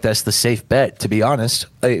feel like that's the safe bet, to be honest.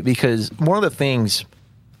 Because one of the things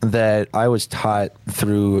that I was taught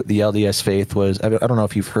through the LDS faith was, I don't know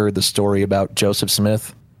if you've heard the story about Joseph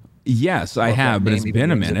Smith. Yes, I have, but it's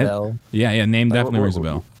been a minute. Yeah, name definitely rings a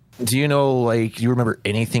bell. Do you know, like, do you remember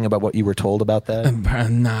anything about what you were told about that?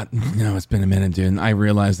 No, it's been a minute, dude. I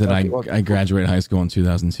realized that I graduated high school in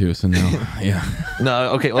 2002, so no, yeah.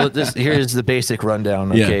 No, okay, well, here's the basic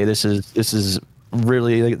rundown, okay? Yeah. This is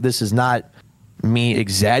really, like, this is not me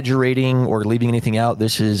exaggerating or leaving anything out.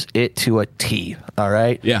 This is it to a T, all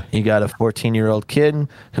right? Yeah. You got a 14-year-old kid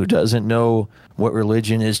who doesn't know what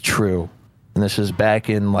religion is true. And this is back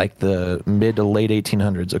in like the mid to late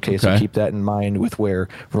 1800s. Okay, so keep that in mind with where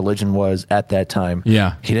religion was at that time.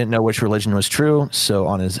 Yeah. He didn't know which religion was true. So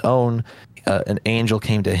on his own, an angel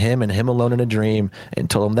came to him and him alone in a dream and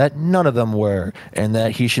told him that none of them were, and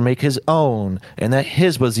that he should make his own, and that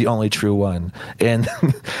his was the only true one. And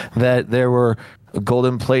that there were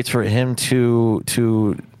golden plates for him to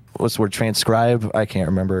what's the word, transcribe? I can't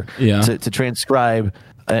remember. Yeah. To transcribe.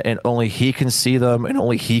 And only he can see them, and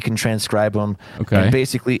only he can transcribe them. Okay. And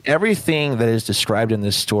basically, everything that is described in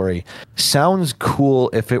this story sounds cool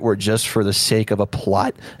if it were just for the sake of a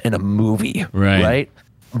plot in a movie, right?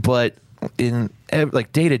 But in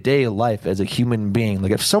like day-to-day life as a human being,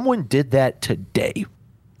 like if someone did that today,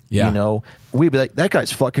 you know, we'd be like, that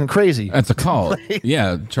guy's fucking crazy. That's a cult.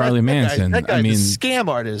 Yeah, Charlie Manson. That guy's a scam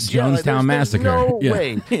artist. Jonestown Massacre. No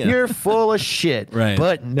way. You're full of shit. Right.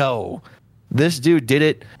 But no. This dude did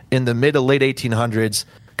it in the mid to late 1800s,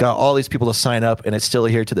 got all these people to sign up, and it's still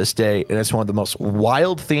here to this day. And it's one of the most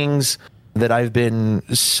wild things that I've been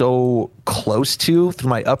so close to through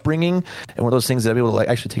my upbringing. And one of those things that I'm able to like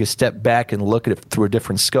actually take a step back and look at it through a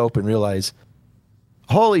different scope and realize,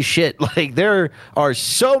 holy shit, like there are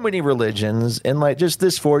so many religions. And like just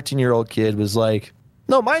this 14-year-old kid was like,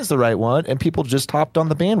 no, mine's the right one, and people just hopped on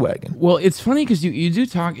the bandwagon. Well, it's funny because you do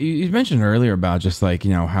talk. You mentioned earlier about just like,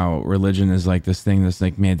 you know, how religion is like this thing that's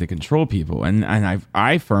like made to control people, and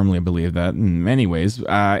I firmly believe that in many ways.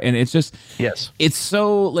 And it's just it's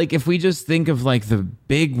so like if we just think of like the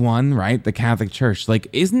big one, right, the Catholic Church, like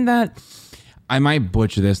isn't that? I might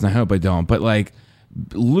butcher this, and I hope I don't, but like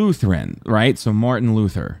Lutheran, right? So Martin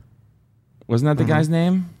Luther, wasn't that the guy's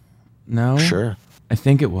name? No, sure. I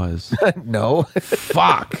think it was. No.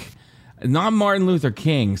 Fuck. Not Martin Luther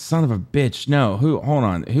King, son of a bitch. No. Hold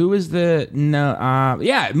on. Who is the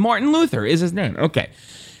yeah, Martin Luther is his name. Okay.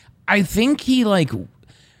 I think he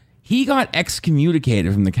he got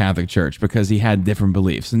excommunicated from the Catholic Church because he had different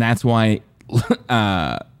beliefs, and that's why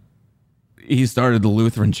he started the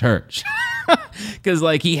Lutheran Church. Because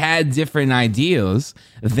like he had different ideas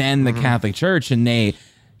than the Catholic Church, and they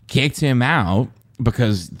kicked him out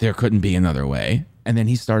because there couldn't be another way, and then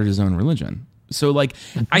he started his own religion. So like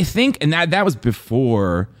I think, and that was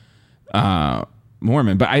before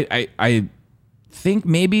Mormon, but I think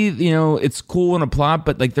maybe, it's cool in a plot,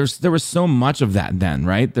 but like there was so much of that then,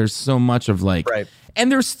 right? There's so much of like, right. And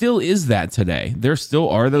there still is that today. There still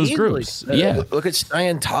are those groups. Yeah. Look at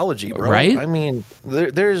Scientology, bro. Right? I mean,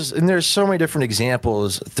 there's so many different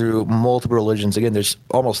examples through multiple religions. Again, there's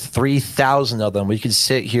almost 3,000 of them. We could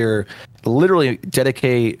sit here, literally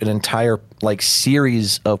dedicate an entire like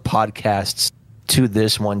series of podcasts to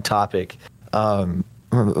this one topic.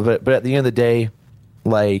 But at the end of the day,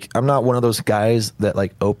 like, I'm not one of those guys that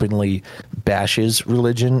like openly bashes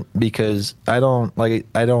religion because I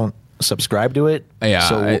don't subscribe to it. Yeah.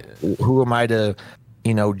 So who am I to,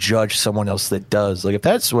 judge someone else that does? Like, if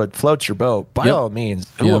that's what floats your boat, by all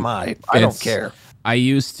means, who am I? I don't care. I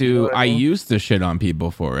used to I used to shit on people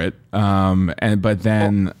for it. But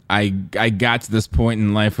then I got to this point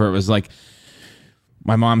in life where it was like,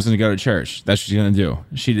 my mom's going to go to church. That's what she's going to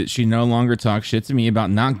do. She no longer talks shit to me about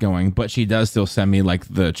not going, but she does still send me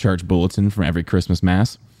like the church bulletin from every Christmas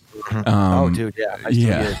mass. Oh, dude, yeah.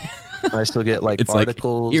 I still get like it's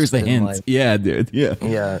articles. Like, here's the hint. Like, yeah, dude. Yeah.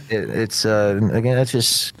 Yeah. It's again, that's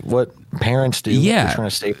just what parents do. Yeah. They're trying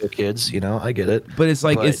to save their kids. I get it. But it's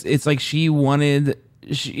like it's like she wanted.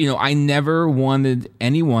 I never wanted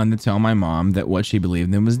anyone to tell my mom that what she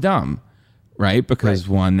believed in was dumb. Right? Because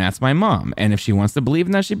one, that's my mom. And if she wants to believe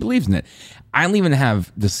in that, she believes in it. I don't even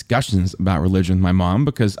have discussions about religion with my mom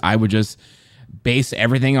because I would just base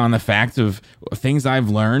everything on the fact of things I've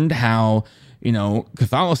learned, how,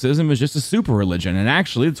 Catholicism is just a super religion. And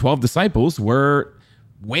actually, the 12 disciples were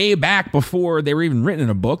way back before they were even written in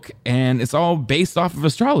a book. And it's all based off of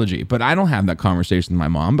astrology. But I don't have that conversation with my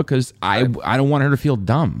mom because I don't want her to feel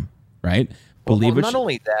dumb. Right? Not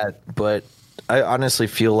only that, but I honestly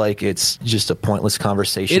feel like it's just a pointless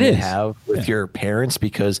conversation to have with your parents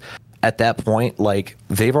because at that point, like,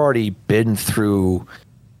 they've already been through,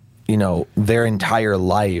 their entire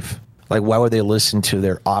life. Like, why would they listen to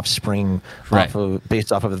their offspring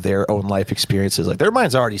based off of their own life experiences? Like, their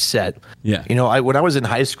mind's already set. Yeah. When I was in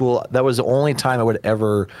high school, that was the only time I would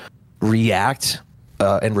ever react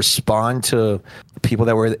and respond to people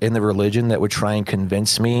that were in the religion that would try and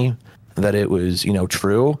convince me that it was,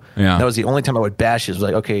 true. Yeah. That was the only time I would bash it. It was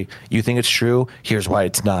like, okay, you think it's true? Here's why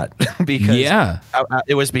it's not. Because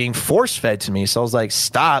it was being force fed to me. So I was like,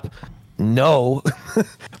 stop. No. But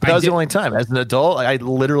that was the only time. As an adult, I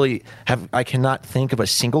literally I cannot think of a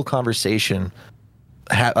single conversation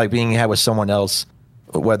being had with someone else,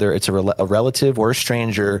 whether it's a relative or a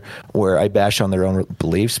stranger, where I bash on their own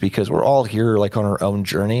beliefs because we're all here like on our own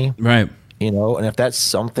journey. Right. And if that's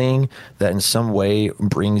something that in some way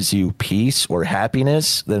brings you peace or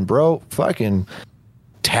happiness, then bro, fucking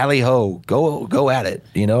tally ho, go at it.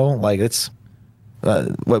 Like, it's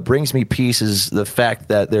what brings me peace is the fact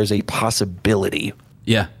that there's a possibility.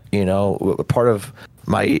 Yeah. Part of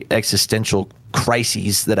my existential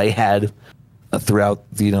crises that I had throughout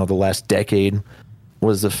the last decade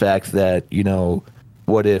was the fact that,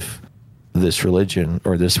 what if this religion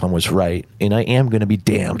or this one was right and I am going to be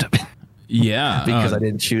damned. Yeah. Because I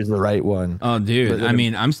didn't choose the right one. Oh, dude.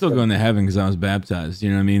 I'm still going to heaven because I was baptized. You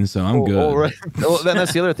know what I mean? So I'm good. Right. Well, then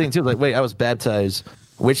that's the other thing, too. Like, wait, I was baptized.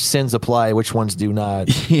 Which sins apply? Which ones do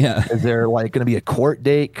not? Yeah. Is there like going to be a court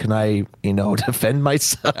date? Can I, defend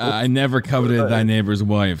myself? I never coveted thy neighbor's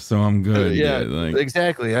wife, so I'm good. Yeah,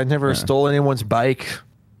 exactly. I never stole anyone's bike.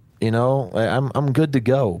 I'm good to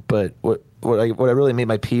go. But what I really made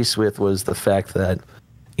my peace with was the fact that,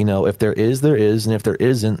 if there is, there is. And if there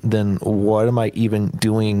isn't, then what am I even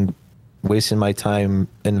doing, wasting my time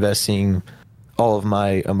investing all of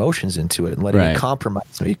my emotions into it and letting it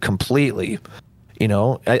compromise me completely?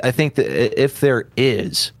 I think that if there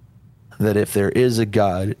is a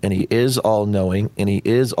God and he is all knowing and he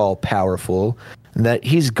is all powerful, that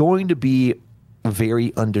he's going to be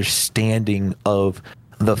very understanding of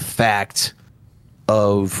the fact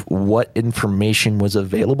of what information was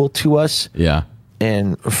available to us. Yeah.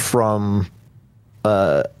 And from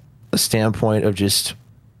a standpoint of just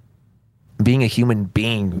being a human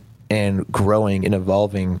being and growing and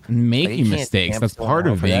evolving, making mistakes, that's part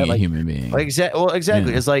of being a human being. Exactly.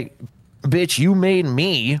 Yeah. It's like, bitch, you made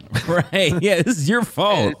me. Right. Yeah, this is your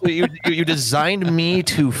fault. you designed me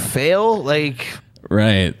to fail. Like,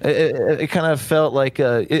 right. It kind of felt like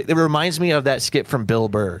it reminds me of that skit from Bill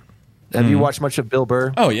Burr Have you watched much of Bill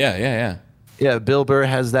Burr? Oh yeah. Yeah, Bill Burr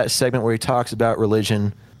has that segment where he talks about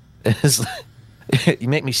religion. It's you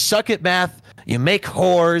make me suck at math, you make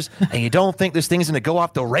whores, and you don't think this thing's going to go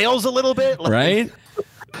off the rails a little bit? Like, right?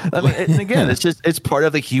 I mean, and again, it's part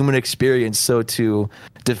of the human experience. So to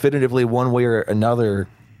definitively one way or another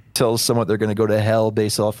tell someone they're going to go to hell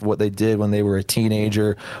based off of what they did when they were a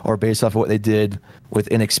teenager or based off of what they did with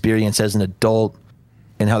inexperience as an adult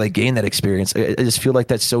and how they gained that experience, I just feel like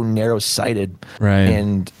that's so narrow-sighted. Right.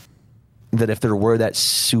 And that if there were that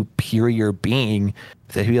superior being,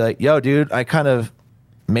 they'd be like, yo, dude, I kind of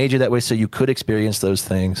made you that way so you could experience those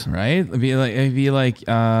things. Right? It'd be like,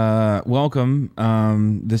 welcome.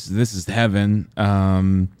 This is heaven.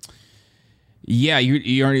 Yeah,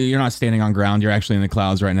 you're not standing on ground. You're actually in the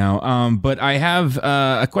clouds right now. But I have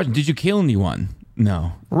a question. Did you kill anyone?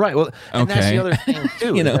 No. Right. Well, and that's Okay. the other thing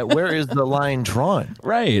too. You know. That where is the line drawn?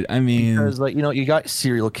 Right. I mean, Because like you got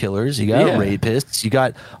serial killers, you got Yeah. rapists, you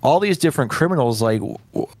got all these different criminals. Like,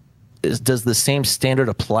 does the same standard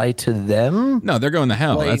apply to them? no, they're going to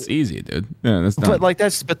hell. Like- That's easy, dude. Yeah, that's not.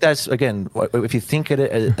 But that's again, if you think at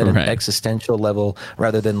it at an Right. existential level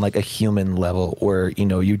rather than like a human level, where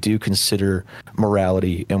you do consider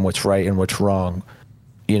morality and what's right and what's wrong.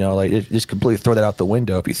 Like just completely throw that out the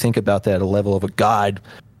window. If you think about that at a level of a god,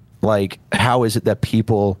 like how is it that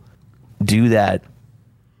people do that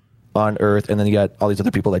on Earth, and then you got all these other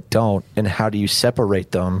people that don't, and how do you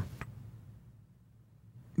separate them?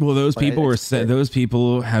 well, those people it's- those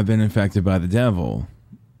people have been infected by the devil.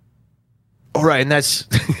 Oh, right, and that's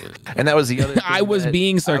and that was the other. Thing I was that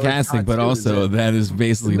being I was sarcastic, taught but too, is also that- that is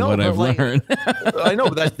basically No, what but I've like- learned. I know,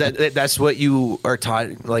 but that's what you are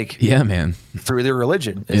taught, like Yeah, man. through their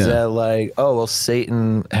religion. Is Yeah. that like, oh well,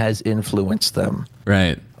 Satan has influenced them.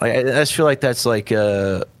 Right. Like, I just feel like that's like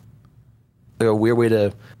a weird way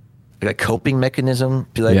to like a coping mechanism.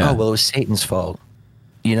 Be like, Yeah. oh well, it was Satan's fault.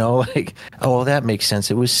 Like, oh well, that makes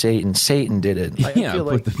sense. It was Satan. Satan did it. Like, I Yeah, feel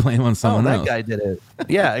put like, the blame on someone that else. guy did it.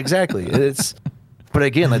 Yeah, exactly. But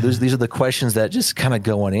again, like these are the questions that just kind of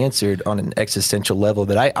go unanswered on an existential level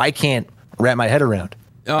that I can't wrap my head around.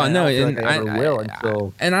 Oh And no, I don't feel and like I ever will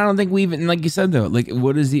until. and I don't think we even, like you said though, like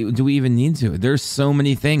what is the, do we even need to? There's so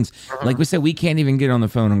many things. Like we said, we can't even get on the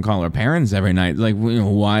phone and call our parents every night. Like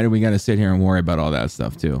why do we got to sit here and worry about all that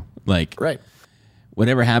stuff too? Like Right.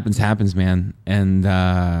 whatever happens, man. And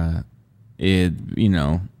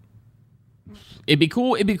it'd be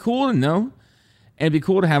cool to know. And it'd be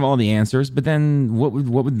cool to have all the answers, but then what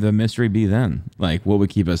would the mystery be then? Like what would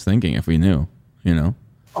keep us thinking if we knew,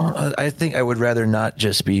 I think I would rather not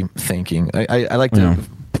just be thinking. I like to Yeah.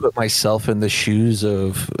 put myself in the shoes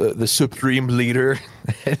of the supreme leader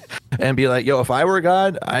and be like, yo, if I were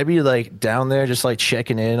God, I'd be like down there just like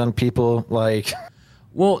checking in on people like,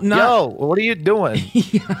 Well, not yo, what are you doing?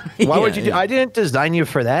 Why would you do? I didn't design you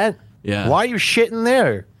for that. Yeah. Why are you shitting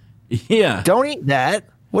there? Yeah. Don't eat that.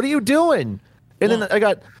 What are you doing? And then I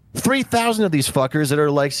got 3,000 of these fuckers that are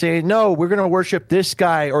like saying, no, we're going to worship this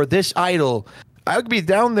guy or this idol. I would be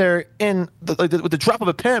down there with the drop of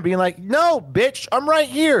a pen being like, no, bitch, I'm right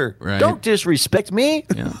here. Right. Don't disrespect me.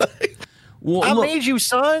 Yeah. Well, I look, made you,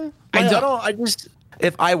 son. I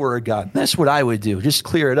If I were a god, that's what I would do. Just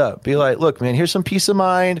clear it up. Be like, look, man, here's some peace of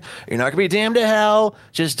mind. You're not going to be damned to hell.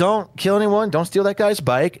 Just don't kill anyone. Don't steal that guy's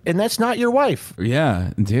bike. And that's not your wife. yeah,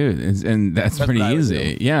 dude, and that's pretty what I would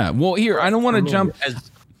easy. Yeah. Well, here, I don't want to jump.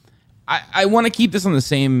 I want to keep this on the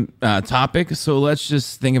same topic, so let's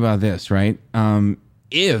just think about this, right?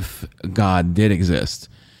 If God did exist,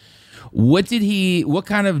 what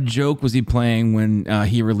kind of joke was he playing when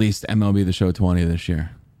he released MLB The Show 20 this year?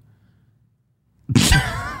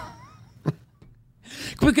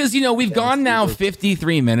 Because we've gone now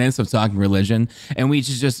 53 minutes of talking religion, and we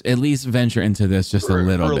should just at least venture into this just a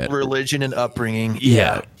little bit. Religion and upbringing.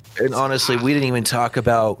 Yeah. And honestly, we didn't even talk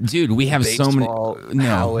about Dude, we have so many. baseball, No,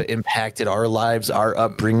 how it impacted our lives, our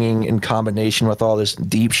upbringing in combination with all this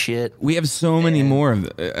deep shit. we have so many more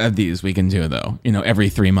of these we can do though. Every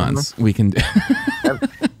 3 months we can do.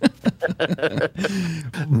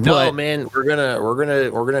 No, But- man, we're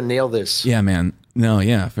gonna nail this. Yeah, man. No,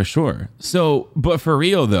 yeah, for sure. So, but for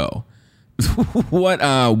real though,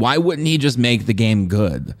 why wouldn't he just make the game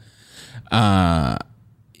good?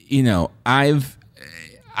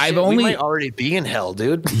 I've We only might already be in hell,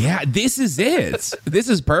 dude. yeah, this is it. This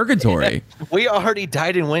is purgatory. We already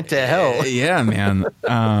died and went to hell. Yeah, man.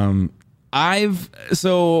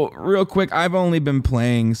 Real quick, I've only been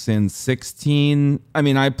playing since 16. I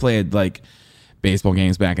mean, I played like baseball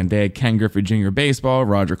games back in the day, Ken Griffey Jr. baseball,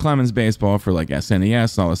 Roger Clemens baseball for like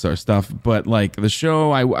SNES, all this other stuff. But like the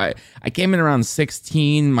show, I came in around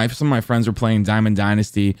 16. Some of my friends were playing Diamond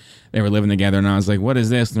Dynasty. They were living together, and I was like, "What is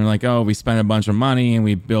this?" And they're like, "Oh, we spent a bunch of money and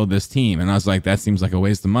we build this team." And I was like, "That seems like a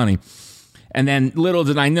waste of money." And then little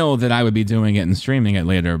did I know that I would be doing it and streaming it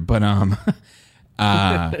later. But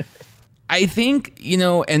I think, you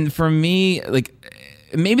know, and for me, like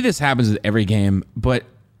maybe this happens with every game, but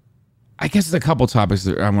I guess there's a couple topics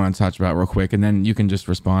that I want to touch about real quick, and then you can just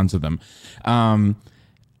respond to them. I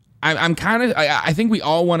think we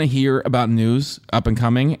all want to hear about news up and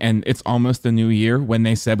coming, and it's almost the new year when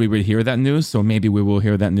they said we would hear that news, so maybe we will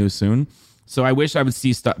hear that news soon. So I wish I would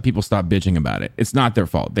see people stop bitching about it. It's not their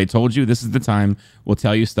fault. They told you this is the time. We'll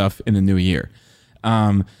tell you stuff in the new year.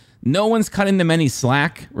 No one's cutting them any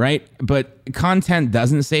slack, right? But content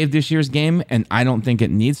doesn't save this year's game, and I don't think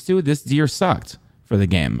it needs to. This year sucked for the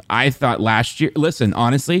game. I thought last year, listen,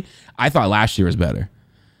 honestly, I thought last year was better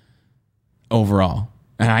overall.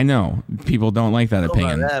 And I know people don't like that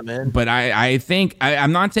opinion, that, man. But I think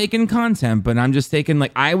I'm not taking content, but I'm just taking,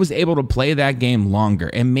 like, I was able to play that game longer.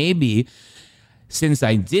 And maybe since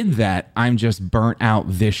I did that, I'm just burnt out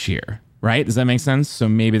this year, right? Does that make sense? So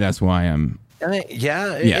maybe that's why I'm...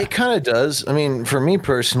 It kind of does. I mean, for me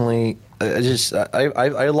personally,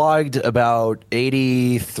 I logged about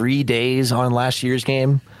 83 days on last year's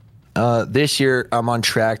game. This year, I'm on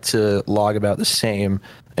track to log about the same.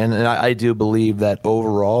 And I do believe that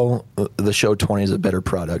overall, the Show 20 is a better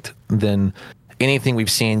product than anything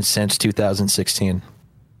we've seen since 2016.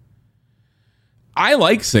 I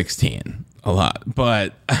like 16 a lot,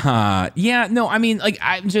 but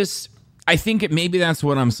I think maybe that's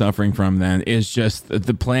what I'm suffering from then, is just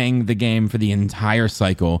the playing the game for the entire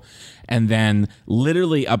cycle, and then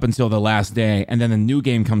literally up until the last day, and then the new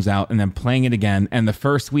game comes out, and then playing it again, and the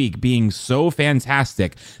first week being so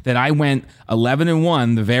fantastic that I went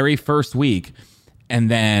 11-1 the very first week, and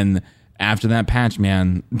then after that patch,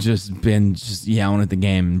 man, just yelling at the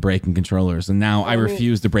game and breaking controllers, and now I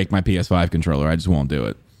refuse to break my PS5 controller. I just won't do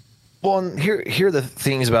it. Well, and here are the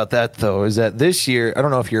things about that, though, is that this year, I don't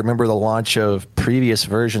know if you remember the launch of previous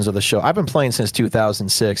versions of the show. I've been playing since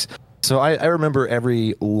 2006, so I remember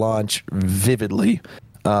every launch vividly.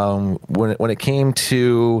 When it came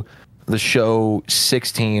to the show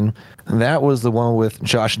 16, that was the one with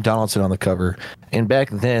Josh Donaldson on the cover. And back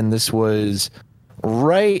then, this was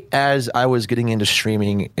right as I was getting into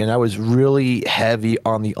streaming, and I was really heavy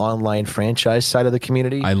on the online franchise side of the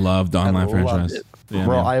community. I loved online franchise. Yeah,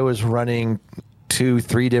 bro, man. I was running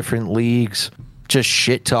 2-3 different leagues, just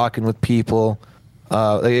shit talking with people.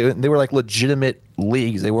 They were like legitimate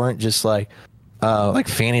leagues. They weren't just like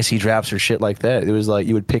fantasy drafts or shit like that. It was like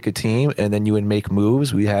you would pick a team and then you would make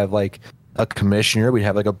moves. We have like a commissioner. We'd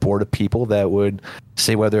have like a board of people that would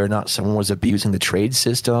say whether or not someone was abusing the trade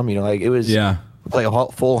system. You know, like it was play a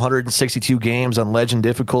full 162 games on legend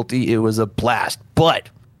difficulty. It was a blast. But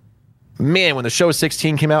man, when the show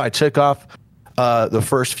 16 came out, I took off the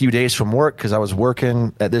first few days from work because I was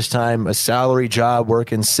working at this time a salary job,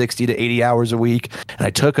 working 60 to 80 hours a week, and I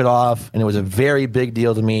took it off, and it was a very big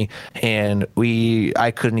deal to me. And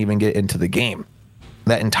I couldn't even get into the game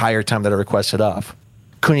that entire time that I requested off.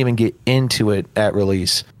 Couldn't even get into it at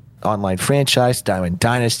release. Online franchise, Diamond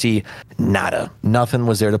Dynasty, nada. Nothing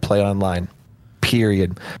was there to play online.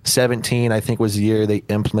 Period. 17, I think, was the year they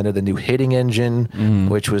implemented the new hitting engine,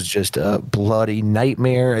 which was just a bloody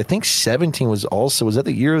nightmare. I think 17 was that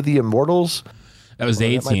the year of the Immortals? That was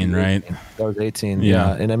 18, right? That was 18,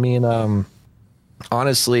 yeah. And I mean,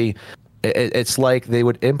 honestly, it's like they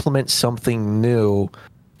would implement something new,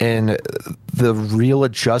 and the real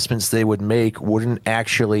adjustments they would make wouldn't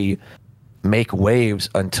actually make waves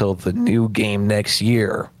until the new game next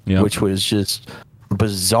year, which was just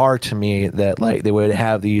bizarre to me that like they would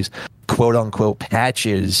have these quote unquote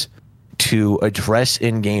patches to address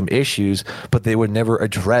in-game issues, but they would never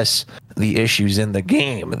address the issues in the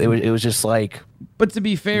game. It was just like... But to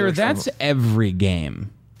be fair, that's every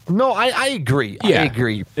game. No, I agree. Yeah. I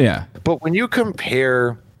agree. Yeah. But when you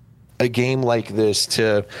compare a game like this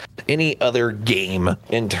to any other game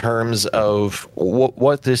in terms of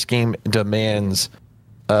what this game demands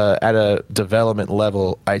at a development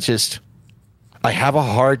level, I have a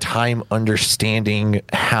hard time understanding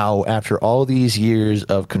how, after all these years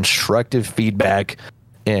of constructive feedback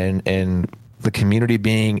and the community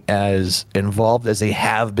being as involved as they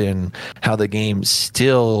have been, how the game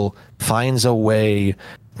still finds a way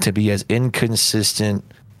to be as inconsistent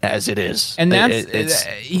as it is. And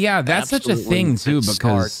that's such a thing too,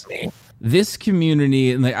 because this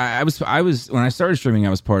community, like I was when I started streaming, I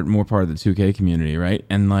was more part of the 2K community, right?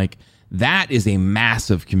 And like That is a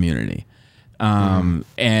massive community.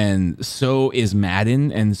 And so is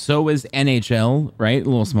Madden, and so is NHL, right? A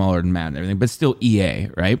little smaller than Madden and everything, but still EA,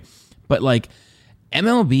 right? But like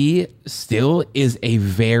MLB still is a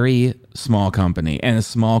very small company and a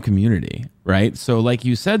small community, right? So like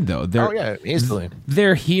you said, though,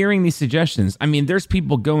 they're hearing these suggestions. I mean, there's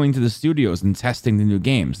people going to the studios and testing the new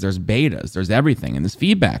games. There's betas, there's everything, and there's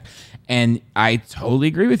feedback. And I totally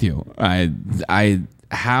agree with you.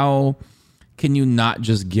 How can you not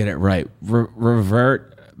just get it right? Revert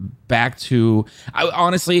back to,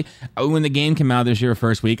 honestly, when the game came out this year,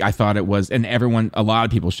 first week, I thought it was, and a lot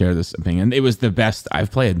of people share this opinion, it was the best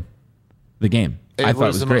I've played the game. I thought it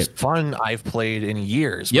was the most fun I've played in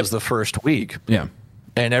years. Yep. Was the first week. Yeah.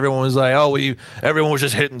 And everyone was like, everyone was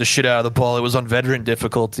just hitting the shit out of the ball. It was on veteran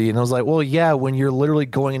difficulty. And I was like, well, yeah, when you're literally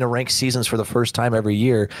going into ranked seasons for the first time every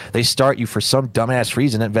year, they start you for some dumbass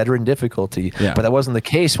reason at veteran difficulty. Yeah. But that wasn't the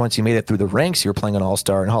case once you made it through the ranks. You were playing an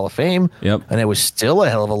All-Star and Hall of Fame. Yep. And it was still a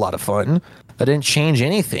hell of a lot of fun. That didn't change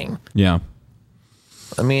anything. Yeah.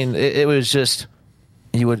 I mean, it was just,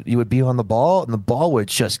 you would be on the ball and the ball would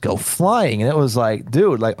just go flying. And it was like,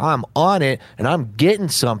 dude, like I'm on it and I'm getting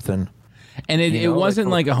something. And it wasn't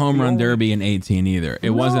like a home run derby in 18 either. It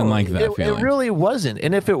wasn't like that feeling. It really wasn't.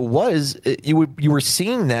 And if it was, you were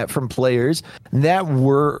seeing that from players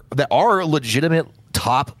that are legitimate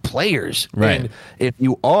top players. Right. And if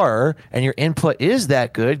you are, and your input is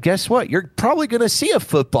that good, guess what? You're probably going to see a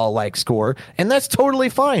football-like score, and that's totally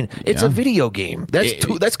fine. It's a video game.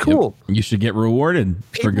 That's cool. You should get rewarded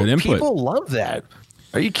for good input. People love that.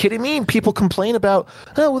 Are you kidding me? And people complain about,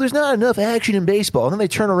 oh, well, there's not enough action in baseball. And then they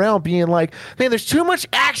turn around being like, man, there's too much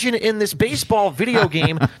action in this baseball video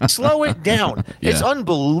game. Slow it down. Yeah. It's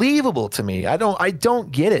unbelievable to me. I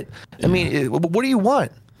don't get it. I mean, what do you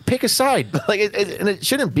want? Pick a side. Like, and it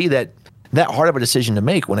shouldn't be that hard of a decision to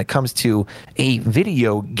make when it comes to a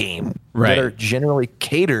video game that are generally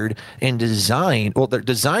catered and designed. Well, they're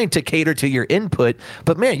designed to cater to your input,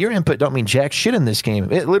 but man, your input don't mean jack shit in this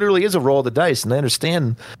game. It literally is a roll of the dice, and I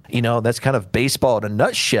understand, that's kind of baseball in a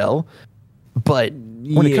nutshell. But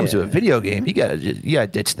when it comes to a video game, you gotta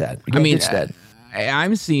ditch that. Ditch that.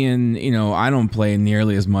 I'm seeing, I don't play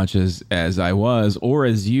nearly as much as I was or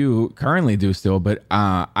as you currently do still, but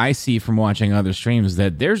I see from watching other streams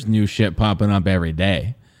that there's new shit popping up every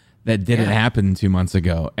day that didn't happen 2 months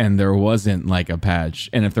ago, and there wasn't like a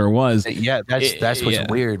patch. And if there was, that's what's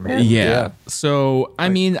weird, man. Yeah. So I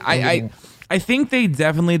mean, I think they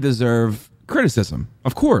definitely deserve criticism,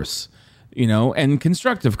 of course, and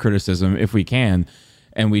constructive criticism if we can,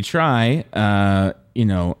 and we try.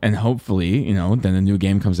 And hopefully, then the new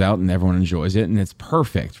game comes out and everyone enjoys it and it's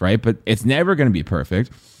perfect, right? But it's never going to be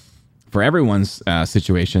perfect for everyone's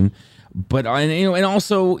situation. But and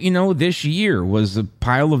also, this year was a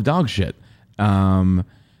pile of dog shit.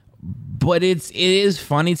 But it is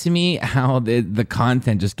funny to me how the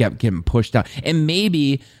content just kept getting pushed out. And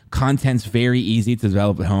maybe content's very easy to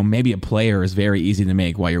develop at home. Maybe a player is very easy to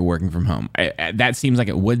make while you're working from home. That seems like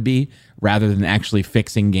it would be, rather than actually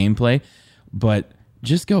fixing gameplay. But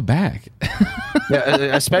just go back.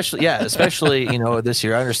 especially this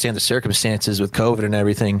year. I understand the circumstances with COVID and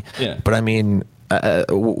everything. Yeah. But I mean,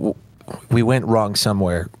 we went wrong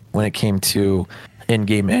somewhere when it came to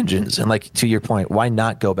in-game engines. And like, to your point, why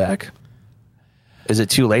not go back? Is it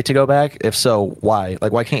too late to go back? If so, why?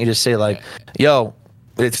 Like, why can't you just say like, yo,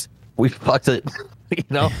 we fucked it. We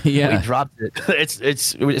dropped it.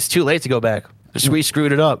 It's too late to go back. We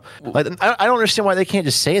screwed it up. Like, I don't understand why they can't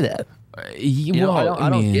just say that. I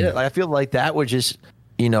don't get it. Like, I feel like that would just,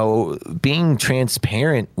 being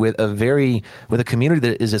transparent with a community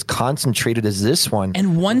that is as concentrated as this one,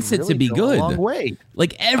 and wants it to be good. A long way.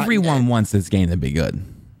 Like, everyone wants this game to be good.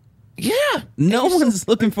 Yeah, no one's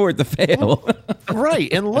looking for it to fail.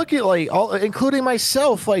 Right, and look at including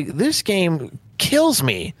myself. Like, this game kills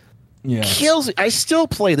me. Yeah, I still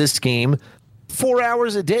play this game 4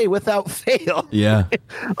 hours a day without fail. Yeah.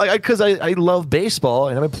 Because I love baseball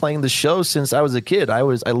and I've been playing the show since I was a kid. I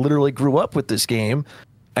literally grew up with this game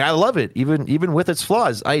and I love it, even with its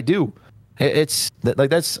flaws. I do.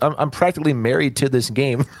 I'm practically married to this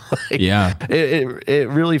game. Yeah. It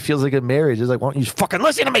really feels like a marriage. It's like, why don't you fucking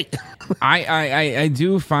listen to me? I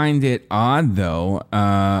do find it odd though,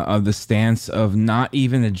 of the stance of not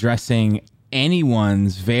even addressing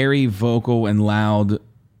anyone's very vocal and loud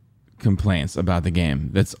complaints about the game.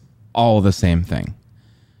 That's all the same thing.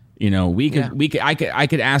 I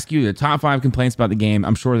could ask you the top 5 complaints about the game.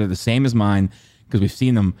 I'm sure they're the same as mine because we've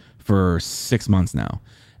seen them for 6 months now.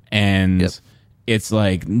 And it's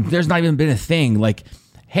like, there's not even been a thing like,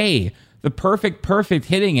 hey, the perfect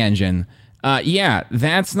hitting engine Yeah,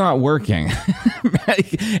 that's not working.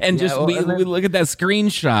 And just we look at that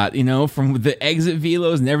screenshot, you know, from the exit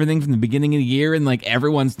velos and everything from the beginning of the year, and like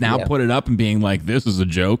everyone's now put it up and being like, "This is a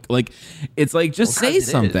joke." Like, it's like, just say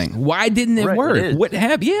something. Why didn't it work? What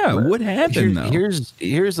happened? Yeah, what happened?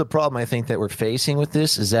 Here's the problem I think that we're facing with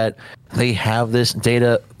this is that they have this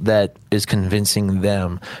data that is convincing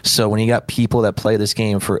them. So when you got people that play this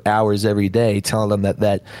game for hours every day, telling them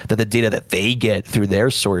that the data that they get through their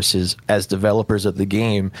sources as developers of the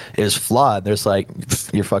game is flawed, there's like,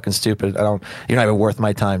 you're fucking stupid. You're not even worth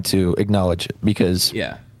my time to acknowledge it, because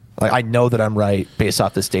like, I know that I'm right based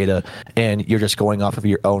off this data, and you're just going off of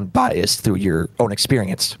your own bias through your own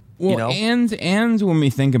experience. Well, you know? and when we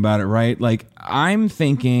think about it, right? Like, I'm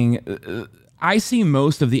thinking, I see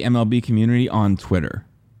most of the MLB community on Twitter,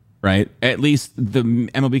 right? At least the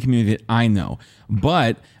MLB community that I know.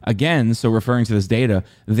 But again, so referring to this data,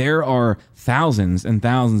 there are thousands and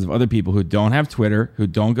thousands of other people who don't have Twitter, who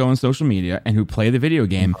don't go on social media, and who play the video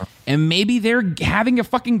game, and maybe they're having a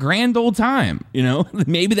fucking grand old time. You know,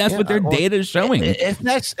 maybe that's what their data is showing. If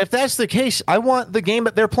that's the case, I want the game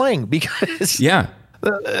that they're playing, because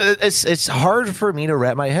it's hard for me to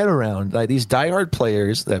wrap my head around, like, these diehard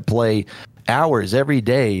players that play hours every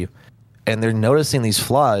day, and they're noticing these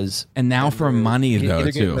flaws. And now for money, though,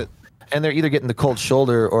 too. And they're either getting the cold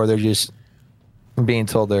shoulder, or they're just being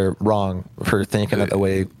told they're wrong for thinking that the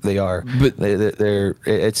way they are. But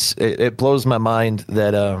it blows my mind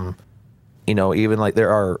that you know, even like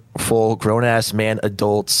there are full grown ass man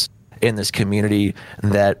adults in this community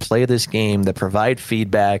that play this game, that provide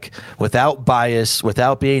feedback without bias,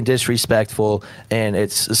 without being disrespectful, and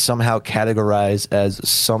it's somehow categorized as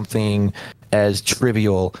something as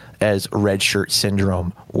trivial as red shirt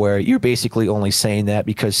syndrome, where you're basically only saying that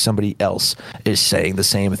because somebody else is saying the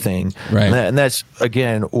same thing. Right. And that's,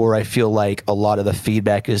 again, where I feel like a lot of the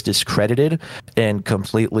feedback is discredited and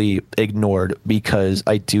completely ignored, because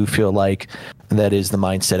I do feel like that is the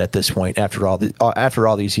mindset at this point after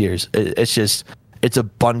all these years. It's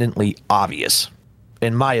abundantly obvious,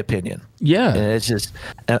 in my opinion. Yeah. And it's just,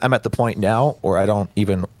 I'm at the point now where I don't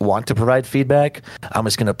even want to provide feedback. I'm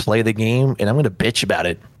just going to play the game, and I'm going to bitch about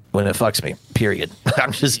it when it fucks me, period.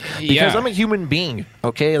 Because I'm a human being,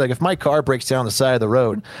 okay? Like, if my car breaks down the side of the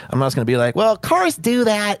road, I'm not going to be like, well, cars do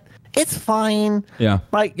that, it's fine. Yeah.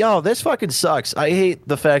 Like, yo, this fucking sucks. I hate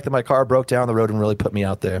the fact that my car broke down the road and really put me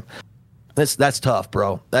out there. That's tough,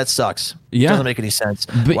 bro. That sucks. Yeah. Doesn't make any sense.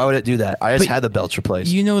 But why would it do that? I just had the belts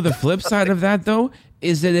replaced. You know, the flip side of that, though,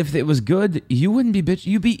 is that if it was good, you wouldn't be bitch.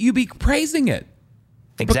 You'd be praising it.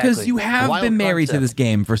 Exactly. Because you have been married to this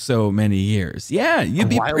game for so many years. Yeah, you'd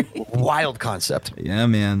be wild concept. Yeah,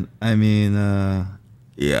 man. I mean,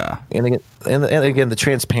 yeah. And again, the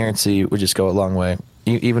transparency would just go a long way.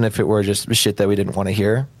 Even if it were just shit that we didn't want to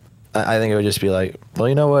hear, I think it would just be like, well,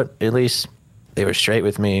 you know what? At least they were straight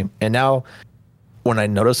with me. And now, when I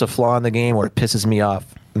notice a flaw in the game or it pisses me off,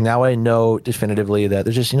 now I know definitively that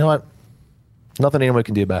there's just, you know what? Nothing anyone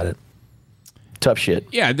can do about it. Tough shit.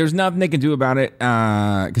 Yeah, there's nothing they can do about it,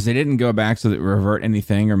 because they didn't go back so that revert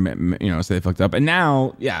anything, or, you know, so they fucked up. And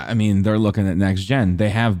now, yeah, I mean, they're looking at next gen. They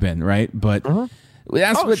have been, right? But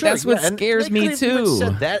that's what scares me too.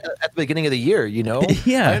 Said that at the beginning of the year, you know.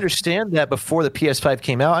 Yeah, I understand that before the PS5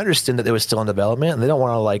 came out. I understand that it was still in development, and they don't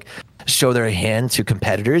want to like show their hand to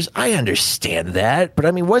competitors. I understand that, but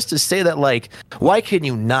I mean, what's to say that, like, why can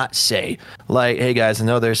you not say, like, hey guys, I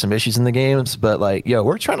know there's some issues in the games, but like, yo,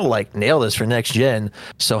 we're trying to like nail this for next gen,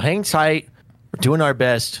 so hang tight. We're doing our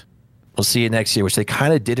best. We'll see you next year, which they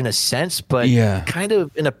kind of did in a sense, but kind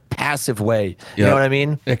of in a passive way. You know what I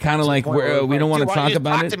mean? They're kind of like, we don't want to talk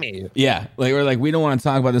about it. Yeah, like, we're like, we don't want to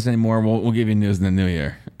talk about this anymore. We'll give you news in the new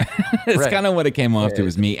year. It's kind of what it came off to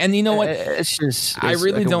with me. And you know what? It's just, I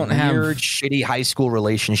really like don't have have weird, shitty high school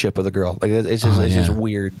relationship with a girl. Like, it's just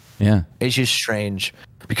weird. Yeah, it's just strange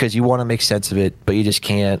because you want to make sense of it, but you just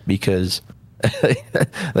can't because they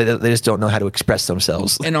just don't know how to express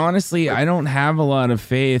themselves. And honestly, I don't have a lot of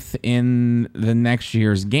faith in the next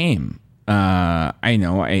year's game. I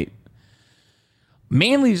know,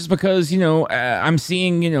 mainly just because, you know, I'm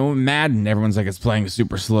seeing, you know, Madden, everyone's like, it's playing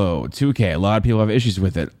super slow. 2K, a lot of people have issues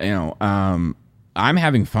with it. You know, I'm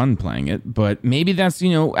having fun playing it, but maybe that's,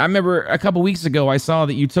 you know, I remember a couple weeks ago I saw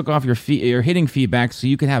that you took off your hitting feedback so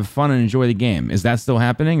you could have fun and enjoy the game. Is that still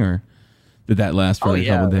happening, or did that last for a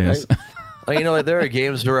couple days? Well, you know, there are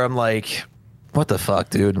games where I'm like, what the fuck,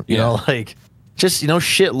 dude? You know, like, just, you know,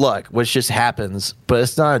 shit luck, which just happens, but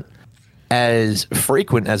it's not as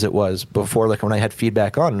frequent as it was before, like when I had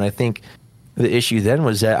feedback on. And I think the issue then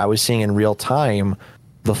was that I was seeing in real time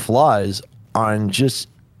the flaws on just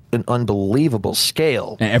an unbelievable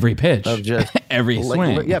scale. Every pitch of just every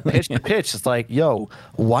swing. Yeah, pitch to pitch. It's like, yo,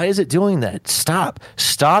 why is it doing that? Stop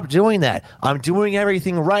doing that. I'm doing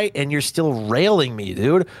everything right, and you're still railing me,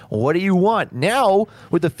 dude. What do you want? Now,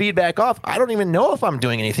 with the feedback off, I don't even know if I'm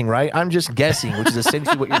doing anything right. I'm just guessing, which is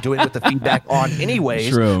essentially what you're doing with the feedback on anyways.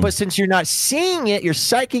 True. But since you're not seeing it, you're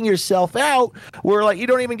psyching yourself out, where like you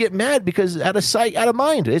don't even get mad because out of sight, out of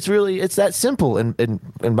mind. It's that simple in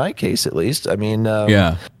my case, at least. I mean,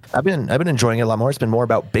 yeah. I've been enjoying it a lot more. It's been more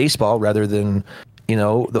about baseball rather than,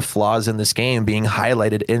 the flaws in this game being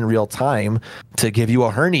highlighted in real time to give you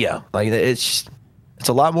a hernia. Like it's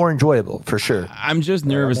a lot more enjoyable for sure. I'm just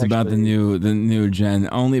nervous about the new gen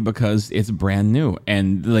only because it's brand new.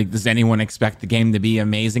 And like, does anyone expect the game to be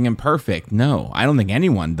amazing and perfect? No, I don't think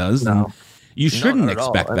anyone does. No. You shouldn't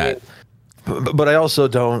expect that. But I also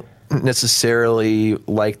don't necessarily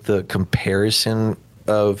like the comparison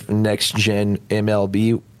of next gen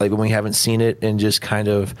MLB, like when we haven't seen it, and just kind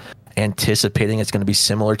of anticipating it's going to be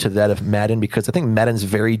similar to that of Madden, because I think Madden's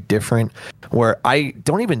very different, where I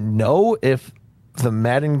don't even know if the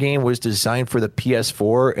Madden game was designed for the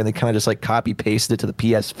PS4 and they kind of just like copy pasted it to the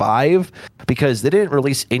PS5, because they didn't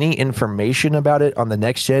release any information about it on the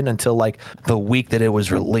next gen until like the week that it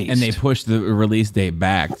was released. And they pushed the release date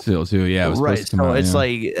back still too. Yeah, it was right. supposed to come out, It's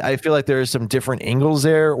like, I feel like there's some different angles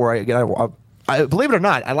there where I believe it or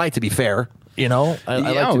not, I like to be fair. I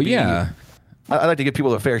like to be, I like to give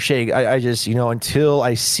people a fair shake. I just, until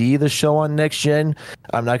I see the show on next gen,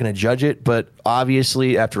 I'm not going to judge it. But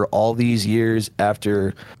obviously, after all these years,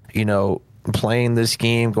 after playing this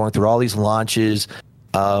game, going through all these launches,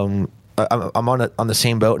 I'm on the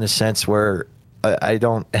same boat in a sense where I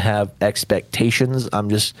don't have expectations. I'm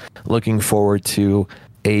just looking forward to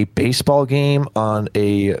a baseball game on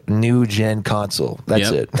a new gen console.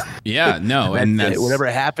 That's it. Yeah, no, and that's whatever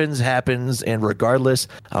happens. And regardless,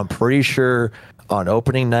 I'm pretty sure on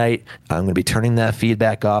opening night, I'm going to be turning that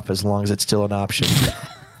feedback off as long as it's still an option.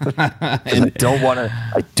 I don't want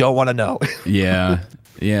to know. Yeah,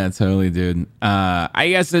 totally, dude. I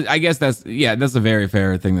guess that's a very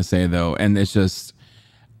fair thing to say though, and it's just.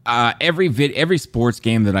 Every sports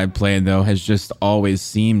game that I've played though has just always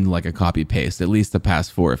seemed like a copy paste, at least the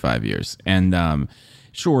past 4 or 5 years. And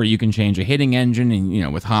sure, you can change a hitting engine,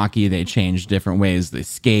 and with hockey they change different ways they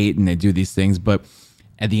skate and they do these things, but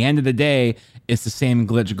at the end of the day, it's the same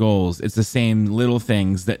glitch goals. It's the same little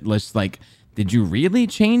things that just like, did you really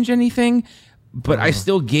change anything? But I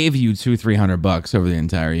still gave you $200-300 over the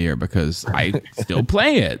entire year because I still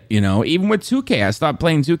play it, even with 2K. I stopped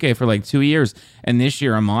playing 2K for like 2 years, and this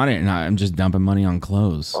year I'm on it and I'm just dumping money on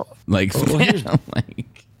clothes.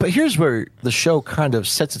 But here's where the show kind of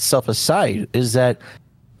sets itself aside, is that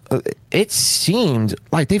it seemed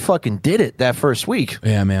like they fucking did it that first week.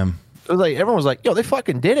 Yeah, man. It was like everyone was like, yo, they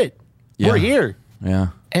fucking did it. Yeah. We're here. Yeah.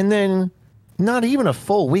 And then not even a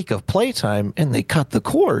full week of playtime and they cut the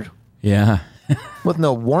cord. Yeah. With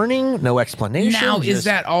no warning, no explanation. Now, is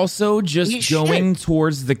that also just going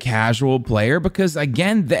towards the casual player? Because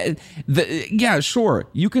again, sure,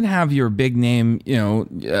 you can have your big name,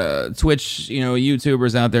 Twitch,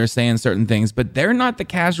 YouTubers out there saying certain things, but they're not the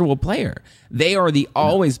casual player. They are the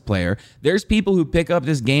always player. There's people who pick up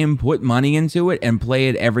this game, put money into it, and play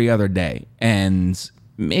it every other day, and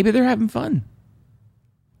maybe they're having fun.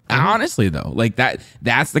 Honestly, though, like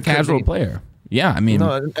that's the casual player. Yeah, I mean,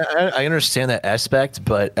 no, I understand that aspect,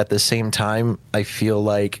 but at the same time, I feel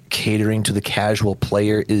like catering to the casual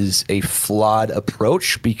player is a flawed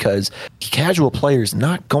approach, because the casual player is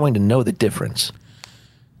not going to know the difference.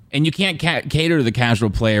 And you can't cater to the casual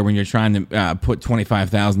player when you're trying to put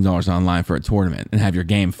 $25,000 online for a tournament and have your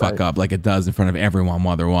game fuck up like it does in front of everyone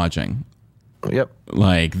while they're watching. Yep.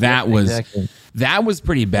 Like that was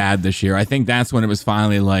pretty bad this year. I think that's when it was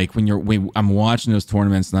finally like I'm watching those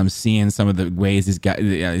tournaments and I'm seeing some of the ways these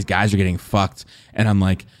guys are getting fucked, and I'm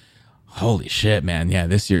like, holy shit, man! Yeah,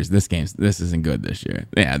 this isn't good this year.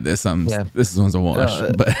 Yeah, this one's a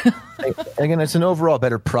wash. But again, it's an overall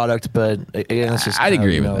better product, but again, it's just I'd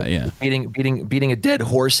agree with that. Yeah, beating a dead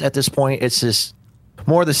horse at this point. It's just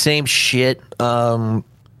more of the same shit.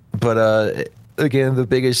 Again, the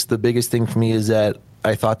biggest thing for me is that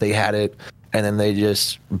I thought they had it, and then they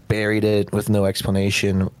just buried it with no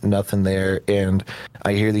explanation, nothing there. And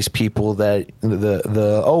I hear these people that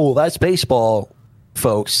that's baseball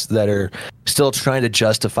folks that are still trying to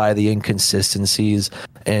justify the inconsistencies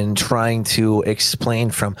and trying to explain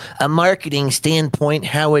from a marketing standpoint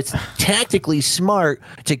how it's tactically smart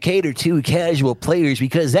to cater to casual players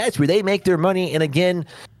because that's where they make their money. And again,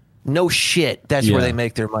 no shit, that's where they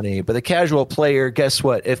make their money. But the casual player, guess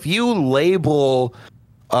what? If you label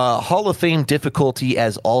Hall of Fame difficulty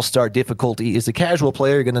as All-Star difficulty. Is the casual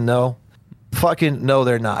player going to know? Fucking no,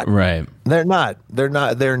 they're not. Right. They're not. They're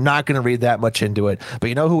not going to read that much into it. But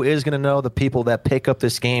you know who is going to know? The people that pick up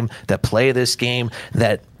this game, that play this game,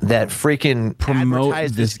 that freaking Promote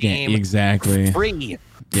advertise this game. Exactly. Free.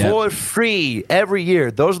 Yep. For free every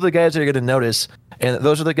year. Those are the guys that are going to notice, and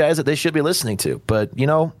those are the guys that they should be listening to. But you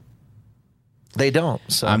know, they don't.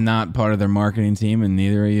 So I'm not part of their marketing team, and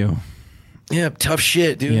neither are you. Yeah, tough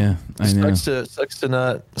shit, dude. Yeah, I know. Sucks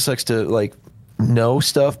to like know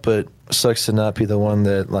stuff, but sucks to not be the one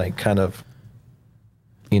that like kind of,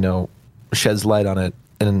 you know, sheds light on it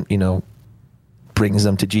and, you know, brings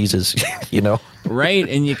them to Jesus, you know? Right.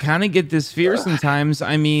 And you kind of get this fear sometimes.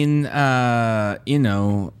 I mean, you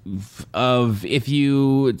know, of if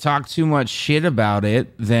you talk too much shit about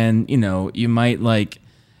it, then, you know, you might like,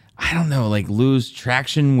 I don't know, like lose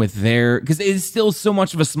traction with because it's still so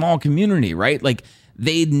much of a small community, right? Like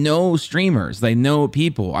they know streamers, they know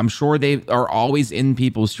people. I'm sure they are always in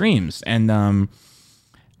people's streams. And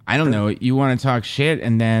I don't know, you want to talk shit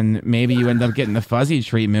and then maybe you end up getting the fuzzy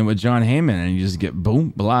treatment with John Heyman and you just get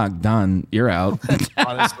boom, blocked, done, you're out.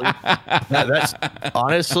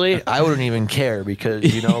 Honestly, I wouldn't even care because,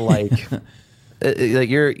 you know, like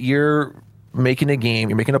you're making a game,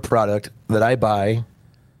 you're making a product that I buy,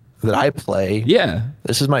 that I play. Yeah.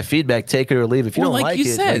 This is my feedback. Take it or leave. If you don't like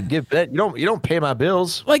it, like, you don't pay my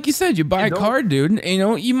bills. Like you said, you buy a car, dude. You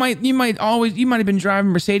know, you might have been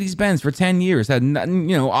driving Mercedes Benz for 10 years. Had nothing,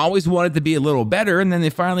 you know, always wanted to be a little better, and then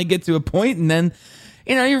they finally get to a point, and then,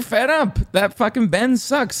 you know, you're fed up. That fucking Benz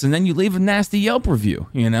sucks, and then you leave a nasty Yelp review.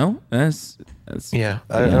 You know, that's yeah.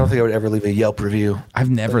 I don't think I would ever leave a Yelp review.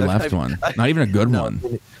 I've never left one. Not even a good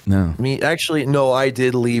one. No. No, I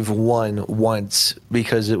did leave one once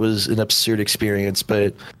because it was an absurd experience,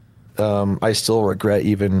 but I still regret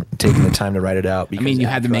even taking the time to write it out. I mean, you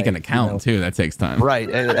had to make an account too. That takes time. Right.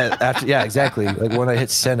 And after, yeah, exactly. Like when I hit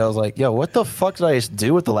send, I was like, yo, what the fuck did I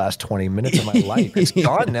do with the last 20 minutes of my life? It's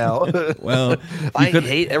gone now. Well, I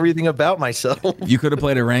hate everything about myself. You could have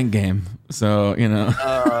played a ranked game. So, you know.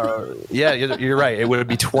 Yeah, you're right. It would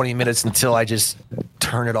be 20 minutes until I just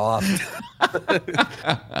turn it off.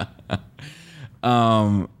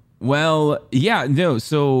 Well, yeah, no.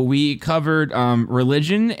 So we covered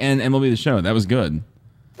religion and MLB The Show. That was good.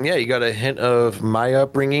 Yeah, you got a hint of my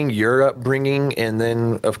upbringing, your upbringing, and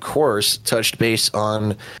then, of course, touched base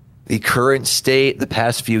on the current state, the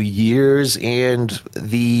past few years, and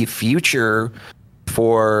the future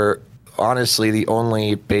for, honestly, the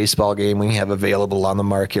only baseball game we have available on the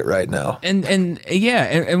market right now. And yeah,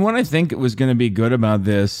 and what I think was going to be good about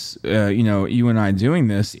this, you know, you and I doing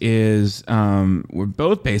this is we're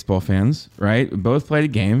both baseball fans, right? We both played a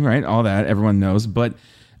game, right? All that everyone knows, but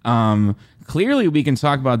clearly we can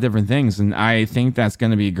talk about different things, and I think that's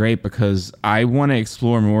going to be great because I want to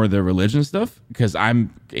explore more of the religion stuff because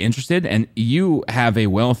I'm interested, and you have a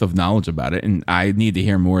wealth of knowledge about it, and I need to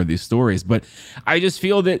hear more of these stories. But I just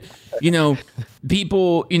feel that, you know,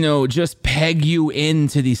 people, you know, just peg you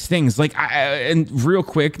into these things. Like, and real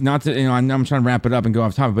quick, not to, you know, I'm trying to wrap it up and go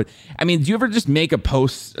off topic, but I mean, do you ever just make a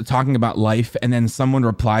post talking about life and then someone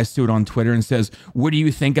replies to it on Twitter and says, what do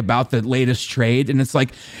you think about the latest trade? And it's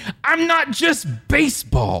like, I'm not just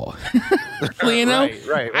baseball. You know?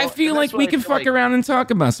 Right. Well, I feel like we can fuck around and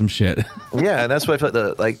talk about some shit. Yeah, and that's what I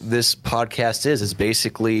feel like this podcast is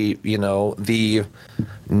basically, you know, the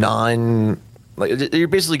like you're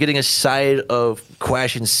basically getting a side of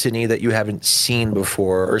Quash City that you haven't seen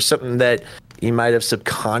before, or something that you might have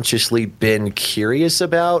subconsciously been curious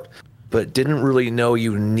about, but didn't really know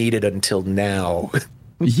you needed until now.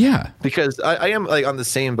 Yeah. Because I am like on the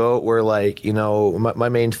same boat where, like, you know, my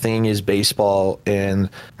main thing is baseball, and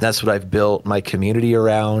that's what I've built my community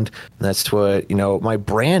around. And that's what, you know, my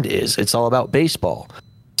brand is. It's all about baseball.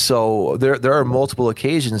 So there are multiple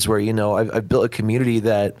occasions where, you know, I've built a community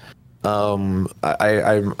that I'm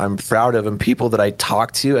proud of, and people that I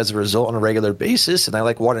talk to as a result on a regular basis, and I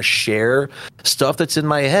like want to share stuff that's in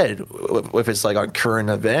my head, if it's like on current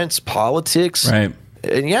events, politics, right,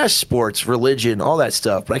 and yeah, sports, religion, all that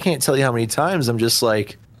stuff. But I can't tell you how many times I'm just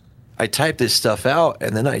like, I type this stuff out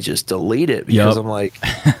and then I just delete it because I'm like,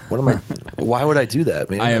 what am I? Why would I do that,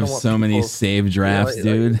 man? I have so many saved drafts,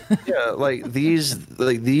 dude. Like these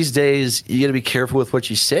days, you got to be careful with what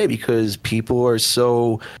you say because people are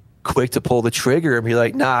so quick to pull the trigger and be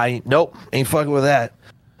like, nah, nope, ain't fucking with that.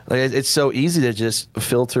 Like, it's so easy to just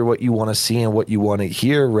filter what you want to see and what you want to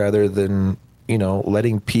hear rather than, you know,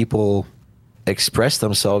 letting people express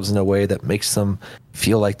themselves in a way that makes them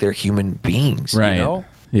feel like they're human beings, right? You know?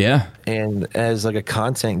 Yeah. And as like a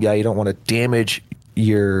content guy, you don't want to damage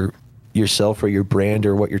your yourself or your brand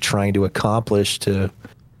or what you're trying to accomplish to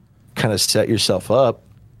kind of set yourself up.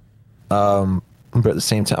 But at the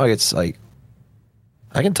same time, like, it's like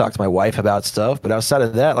I can talk to my wife about stuff, but outside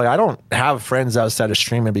of that, like I don't have friends outside of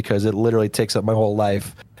streaming because it literally takes up my whole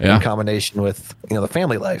life in combination with, you know, the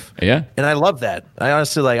family life. Yeah. And I love that. I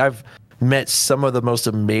honestly, like, I've met some of the most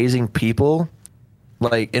amazing people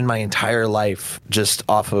like in my entire life just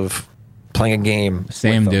off of playing a game.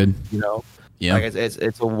 Same, dude. You know? Yeah. Like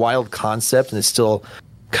it's a wild concept, and it's still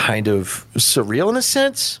kind of surreal in a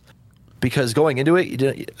sense because going into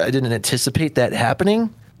it, I didn't anticipate that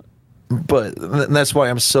happening. But that's why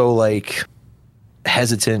I'm so like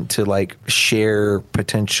hesitant to like share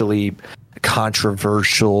potentially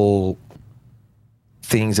controversial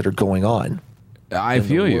things that are going on. I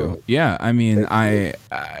feel you. Yeah. I mean,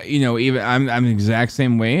 you know, even I'm the exact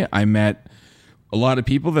same way. I met a lot of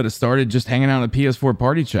people that have started just hanging out at PS4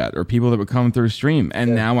 party chat or people that would come through stream.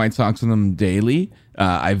 And now I talk to them daily.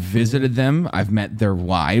 I've visited them. I've met their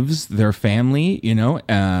wives, their family, you know,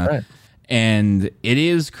 Right. And it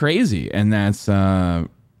is crazy. And that's,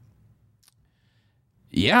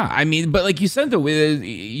 yeah, I mean, but like you said, though,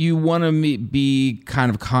 you want to be kind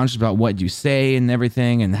of conscious about what you say and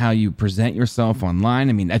everything and how you present yourself online.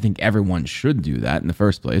 I mean, I think everyone should do that in the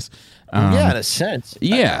first place. Yeah, in a sense.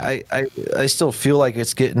 Yeah. I still feel like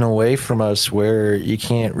it's getting away from us where you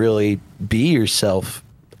can't really be yourself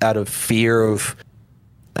out of fear of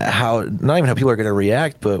not even how people are going to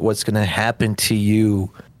react, but what's going to happen to you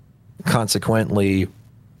consequently,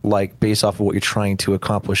 like based off of what you're trying to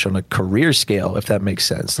accomplish on a career scale, if that makes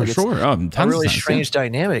sense. For like sure. It's a really strange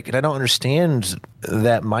dynamic, and I don't understand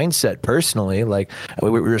that mindset personally. Like we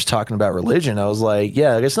were just talking about religion. I was like,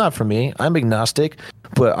 yeah, it's not for me. I'm agnostic,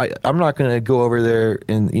 but I'm not going to go over there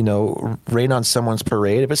and, you know, rain on someone's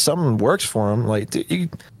parade. If it's something that works for them, like,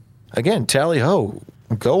 again, tally ho,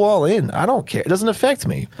 go all in. I don't care. It doesn't affect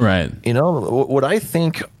me. Right. You know, what I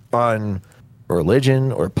think on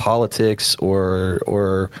religion or politics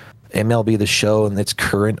or MLB The Show and its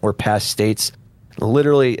current or past states,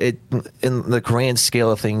 literally, it in the grand scale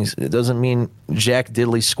of things, it doesn't mean jack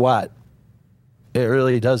diddly squat. It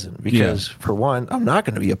really doesn't, because for one, I'm not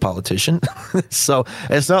going to be a politician. So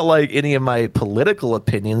it's not like any of my political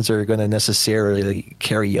opinions are going to necessarily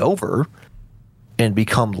carry over and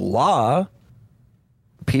become law.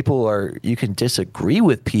 You can disagree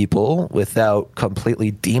with people without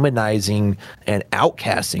completely demonizing and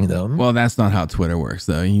outcasting them. Well, that's not how Twitter works,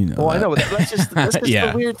 though. You know. Well, I know, but that's just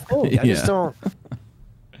the weird thing. I just don't.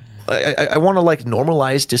 I want to like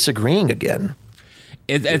normalize disagreeing again.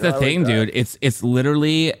 It's a thing, dude. It's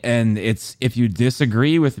literally, and it's if you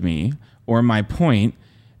disagree with me or my point,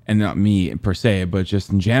 and not me per se, but just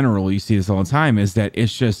in general, you see this all the time. Is that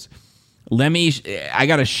it's just. I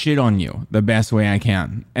gotta shit on you the best way I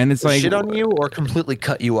can, and it's like shit on you or completely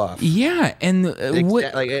cut you off. Yeah, and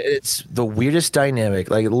like it's the weirdest dynamic.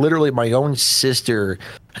 Like literally, my own sister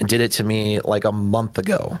did it to me like a month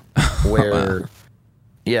ago, where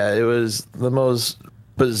yeah, it was the most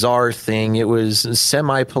bizarre thing. It was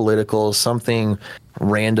semi-political, something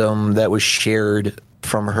random that was shared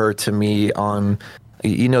from her to me on,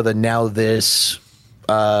 you know, the Now This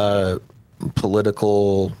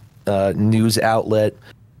political news outlet.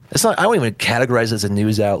 It's not. I don't even categorize it as a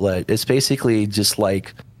news outlet. It's basically just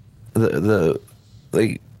like the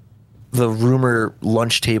rumor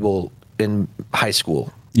lunch table in high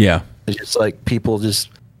school. Yeah, it's just like people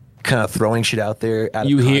just kind of throwing shit out there out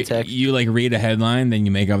of context. You like read a headline, then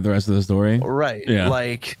you make up the rest of the story. Right. Yeah.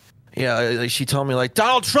 Like she told me like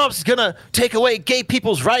Donald Trump's gonna take away gay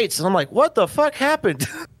people's rights, and I'm like, what the fuck happened?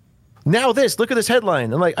 Now this. Look at this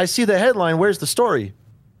headline. I'm like, I see the headline. Where's the story?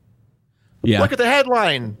 Yeah. Look at the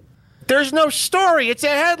headline. There's no story. It's a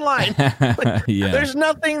headline. Yeah. There's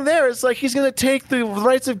nothing there. It's like he's going to take the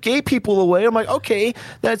rights of gay people away. I'm like, okay,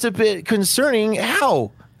 that's a bit concerning. How?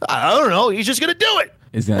 I don't know. He's just going to do it.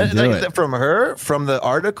 He's going to do it. From the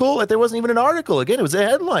article. Like, there wasn't even an article. Again, it was a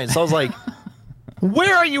headline. So I was like,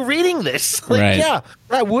 where are you reading this? Like, right. Yeah,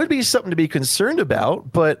 that would be something to be concerned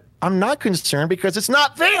about, but I'm not concerned because it's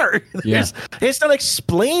not there. Yeah. It's not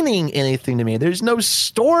explaining anything to me. There's no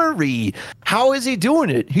story. How is he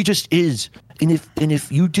doing it? He just is. And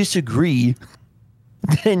if you disagree,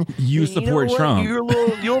 then you support Trump. You're a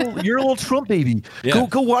little Trump baby. Yeah.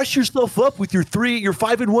 Go wash yourself up with your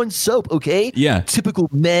 5-in-1 soap, okay? Yeah. Typical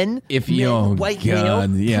men. White God,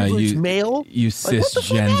 male. Yeah, male. You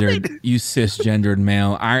cisgendered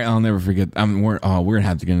male. I'll never forget. We're gonna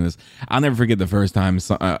have to get into this. I'll never forget the first time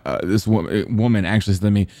this woman actually said to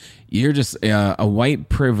me, "You're just a white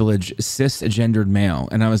privileged cisgendered male,"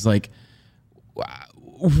 and I was like,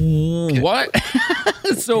 What?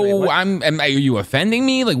 So are you offending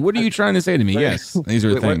me? Like, what are you trying to say to me? Yes, these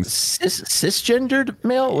are things. Cisgendered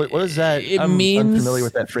male? What is that? I'm unfamiliar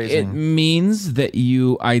with that phrasing. It means that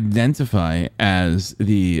you identify as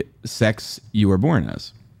the sex you were born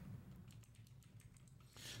as.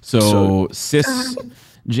 So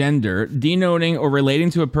cisgender, denoting or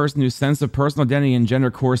relating to a person whose sense of personal identity and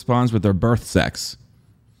gender corresponds with their birth sex.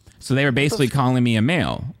 So they were basically calling me a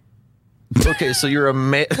male. Okay, so you're a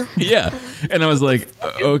male. Yeah. And I was like,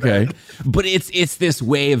 okay. But it's this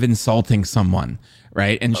way of insulting someone,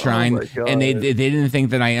 right? And trying, and they didn't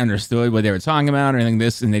think that I understood what they were talking about or anything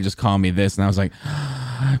this, and they just called me this. And I was like,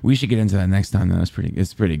 we should get into that next time.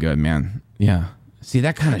 It's pretty good, man. Yeah. See,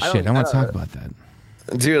 that kind of shit. I want to talk about that.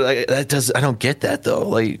 Dude, I don't get that though.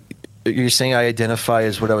 Like, you're saying I identify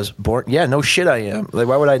as what I was born. Yeah, no shit, I am. Like,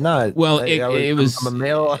 why would I not? Well, I'm a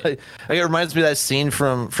male. It reminds me of that scene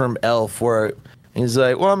from Elf where he's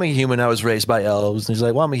like, "Well, I'm a human. I was raised by elves." And he's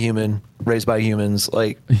like, "Well, I'm a human raised by humans."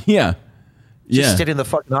 Like, yeah, just stating the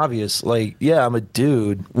fucking obvious. Like, yeah, I'm a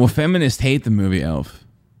dude. Well, feminists hate the movie Elf.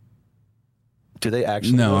 Do they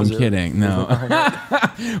actually? No, I'm kidding. No.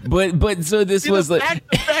 but so this was the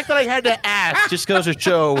fact that I had to ask just goes to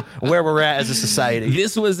show where we're at as a society.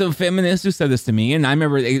 This was a feminist who said this to me, and I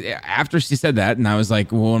remember after she said that, and I was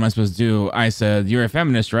like, well, what am I supposed to do? I said, you're a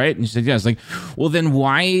feminist, right? And she said, yeah. I was like, well, then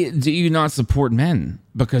why do you not support men?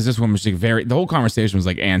 Because this woman was like the whole conversation was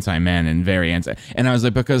like anti-men and very anti. And I was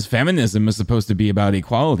like, because feminism is supposed to be about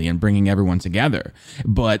equality and bringing everyone together,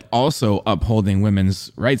 but also upholding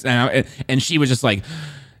women's rights. And she was just like,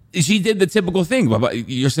 she did the typical thing about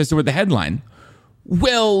your sister with the headline.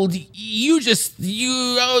 Well,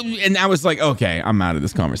 and I was like, okay, I'm out of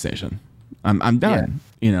this conversation. I'm done,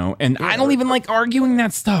 and I don't even like arguing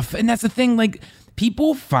that stuff. And that's the thing. Like,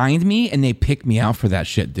 people find me and they pick me out for that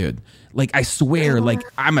shit, dude. Like, I swear, like,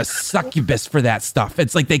 I'm a succubus for that stuff.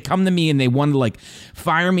 It's like they come to me and they want to like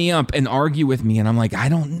fire me up and argue with me, and I'm like, I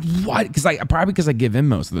don't what? Because I give in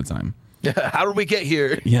most of the time. Yeah, how did we get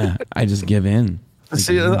here? Yeah, I just give in.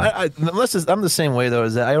 See, unless I'm the same way though,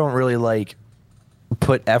 is that I don't really like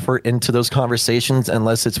put effort into those conversations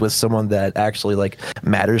unless it's with someone that actually like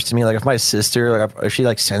matters to me. Like, if my sister, like, if she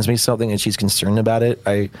like sends me something and she's concerned about it,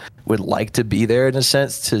 I would like to be there in a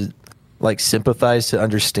sense to like sympathize, to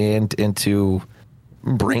understand, and to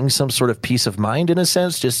bring some sort of peace of mind in a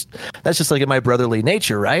sense. That's just like in my brotherly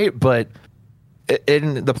nature, right? But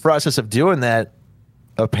in the process of doing that,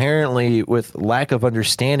 apparently with lack of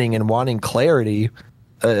understanding and wanting clarity,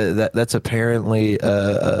 that's apparently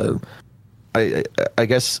I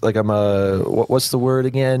guess like I'm what's the word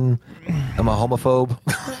again? I'm a homophobe.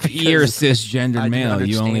 You're a cisgender male.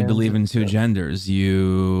 You only believe in two genders.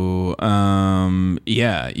 You're an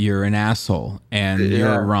asshole, and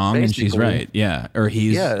you're wrong, and she's right. Yeah, or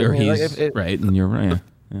he's right, and you're right.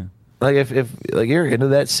 Yeah. Like if like you're into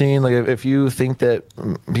that scene, like if you think that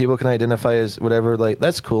people can identify as whatever, like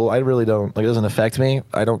that's cool. I really don't. Like, it doesn't affect me.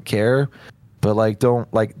 I don't care. But like,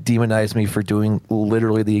 don't like demonize me for doing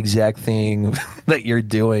literally the exact thing that you're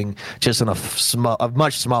doing, just on a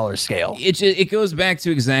much smaller scale. It goes back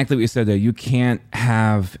to exactly what you said, though. You can't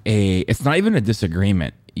have it's not even a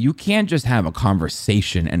disagreement. You can't just have a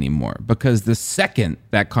conversation anymore, because the second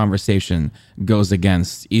that conversation goes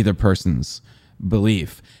against either person's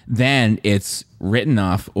belief, then it's written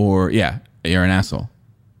off, or you're an asshole.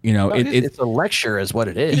 It's a lecture is what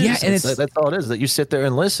it is. Yeah, and that's all it is, that you sit there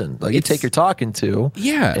and listen. Like, you take your talking to.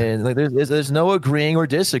 Yeah. And like there's no agreeing or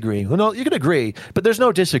disagreeing. Well, no, you can agree, but there's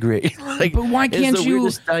no disagree. Like, but why can't it's the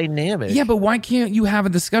weirdest dynamic? Yeah, but why can't you have a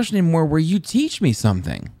discussion anymore where you teach me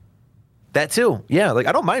something? That too. Yeah, like,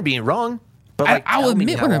 I don't mind being wrong. But like, I'll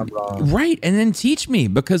admit when I'm wrong. Right, and then teach me,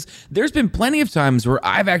 because there's been plenty of times where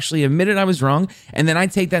I've actually admitted I was wrong, and then I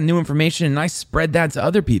take that new information and I spread that to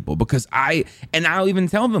other people, because I'll even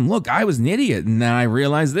tell them, look, I was an idiot, and then I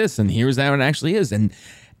realized this, and here's how it actually is, and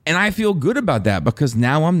I feel good about that, because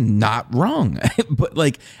now I'm not wrong. But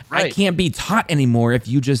like, right. I can't be taught anymore if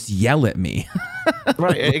you just yell at me.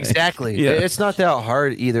 Right, exactly. Yeah. It's not that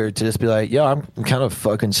hard either to just be like, yo, I'm kind of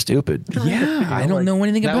fucking stupid. Yeah, I don't know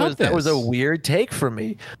anything about this. That was a weird take from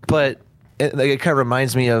me. But it kind of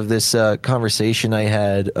reminds me of this conversation I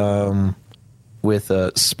had with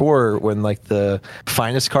Spore when like the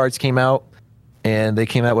finest cards came out, and they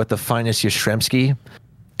came out with the finest Yastrzemski.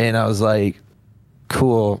 And I was like,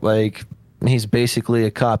 cool, like, he's basically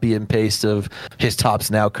a copy and paste of his Tops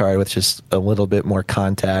Now card with just a little bit more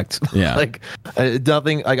contact. Yeah. Like,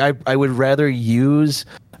 nothing. Like, I would rather use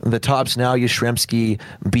the Tops Now Yastrzemski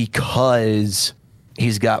because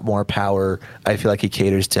he's got more power. I feel like he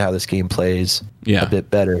caters to how this game plays Yeah. a bit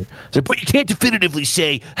better. So, but you can't definitively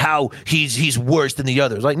say how he's worse than the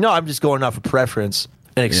others. Like, no, I'm just going off of preference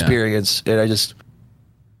and experience, and I just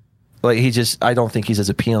like I don't think he's as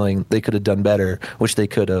appealing. They could have done better, which they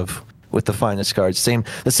could have with the finest cards.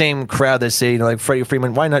 The same crowd that say, like Freddie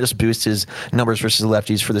Freeman, why not just boost his numbers versus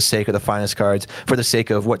lefties for the sake of the finest cards, for the sake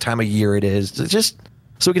of what time of year it is, just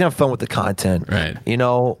so we can have fun with the content, right?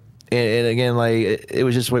 And again, like it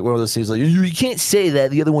was just one of those things. Like you can't say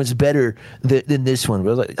that the other one's better than this one,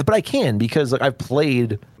 but I can, because like I've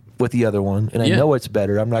played with the other one and I know it's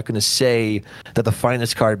better. I'm not going to say that the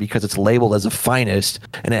finest card, because it's labeled as a finest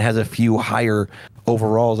and it has a few higher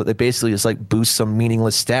overalls, that they basically just like boost some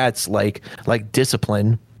meaningless stats like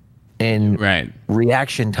discipline and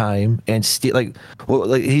reaction time and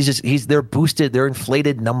they're boosted, they're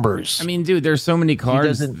inflated numbers. I mean, dude, there's so many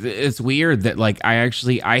cards. It's weird that like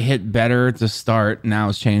I hit better to start. Now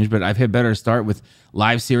it's changed, but I've hit better to start with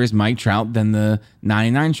live series Mike Trout than the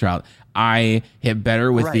 99 Trout. I hit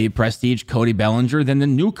better with the Prestige Cody Bellinger than the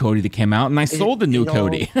new Cody that came out, and I sold the new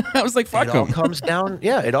Cody. I was like, fuck him.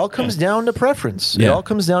 It all comes down to preference. It all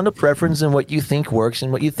comes down to preference and what you think works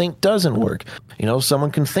and what you think doesn't work.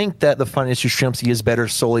 Someone can think that the Funniest Shrimpsy is better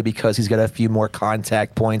solely because he's got a few more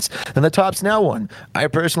contact points than the Tops Now one. I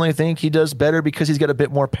personally think he does better because he's got a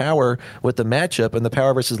bit more power with the matchup, and the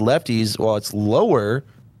power versus lefties, while it's lower,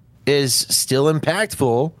 is still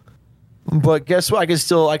impactful. But guess what? I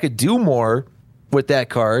could do more with that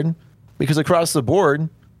card, because across the board,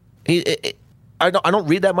 I don't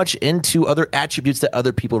read that much into other attributes that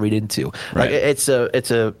other people read into. Right. Like it's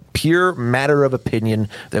a pure matter of opinion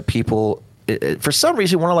that people, for some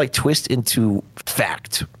reason, want to like twist into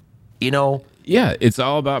fact. Yeah, it's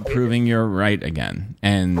all about proving you're right again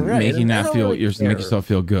and making that make yourself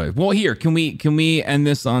feel good. Well, here, can we end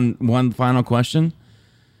this on one final question?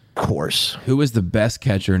 Of course. Who is the best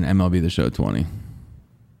catcher in MLB The Show 20?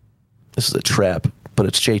 This is a trap, but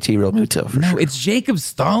it's JT Realmuto for sure. It's Jacob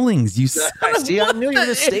Stallings. You see, I knew you were going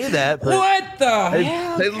to say that. But what the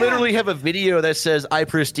hell? They literally have a video that says, I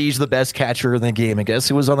prestige the best catcher in the game. And guess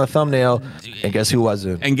who was on the thumbnail? And guess who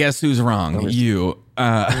wasn't? And guess who's wrong? You.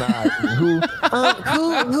 Who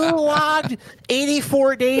logged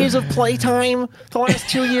 84 days of playtime the last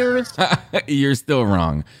 2 years? You're still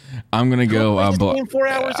wrong. I'm gonna go. 4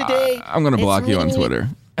 hours a day. I'm gonna block you on Twitter.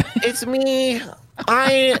 It's me.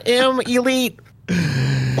 I am elite. So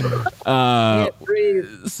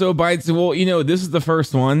this is the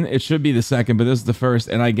first one. It should be the second, but this is the first,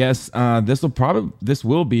 and I guess this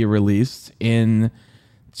will be released in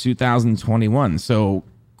 2021. So,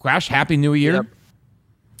 Crash, Happy New Year. Yep.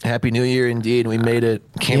 Happy New Year, indeed. We made it.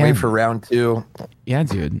 Can't wait for round 2. Yeah,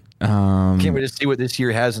 dude. Can't wait to see what this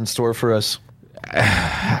year has in store for us.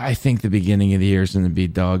 I think the beginning of the year is going to be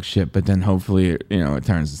dog shit, but then hopefully, it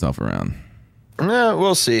turns itself around. No,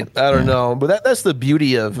 we'll see. I don't know, but that's the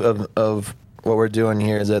beauty of what we're doing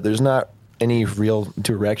here, is that there's not any real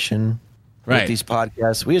direction with these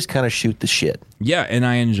podcasts. We just kind of shoot the shit. Yeah, and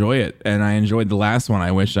I enjoy it, and I enjoyed the last one.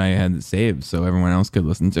 I wish I had saved so everyone else could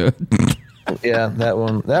listen to it. Yeah, that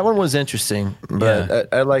one was interesting,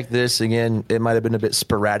 but I like this. Again, it might have been a bit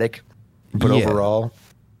sporadic, but overall,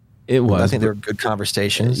 it was. I think they were good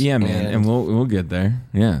conversations. Yeah, man, and we'll get there.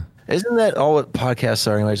 Yeah. Isn't that all what podcasts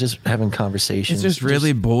are anyway? Just having conversations. It's just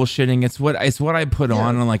really bullshitting. It's what I put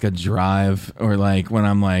on like a drive, or like when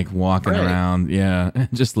I'm like walking around. Yeah.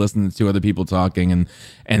 Just listening to other people talking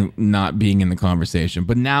and not being in the conversation.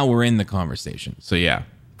 But now we're in the conversation. So yeah.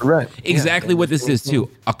 Right. Exactly what this is too.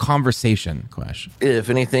 A conversation question. If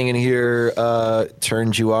anything in here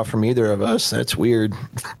turns you off from either of us, that's weird.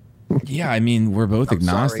 Yeah, I mean, we're both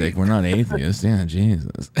agnostic. We're not atheists. Yeah,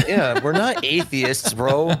 Jesus. Yeah, we're not atheists,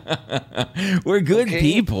 bro. We're good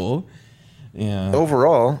people. Yeah.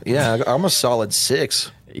 Overall, yeah, I'm a solid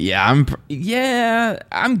 6. Yeah,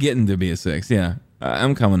 I'm getting to be a 6. Yeah,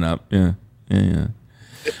 I'm coming up. Yeah.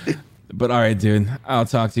 But all right, dude. I'll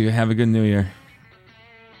talk to you. Have a good New Year.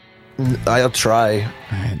 I'll try. All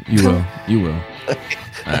right, you will. All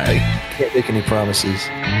right. I can't make any promises.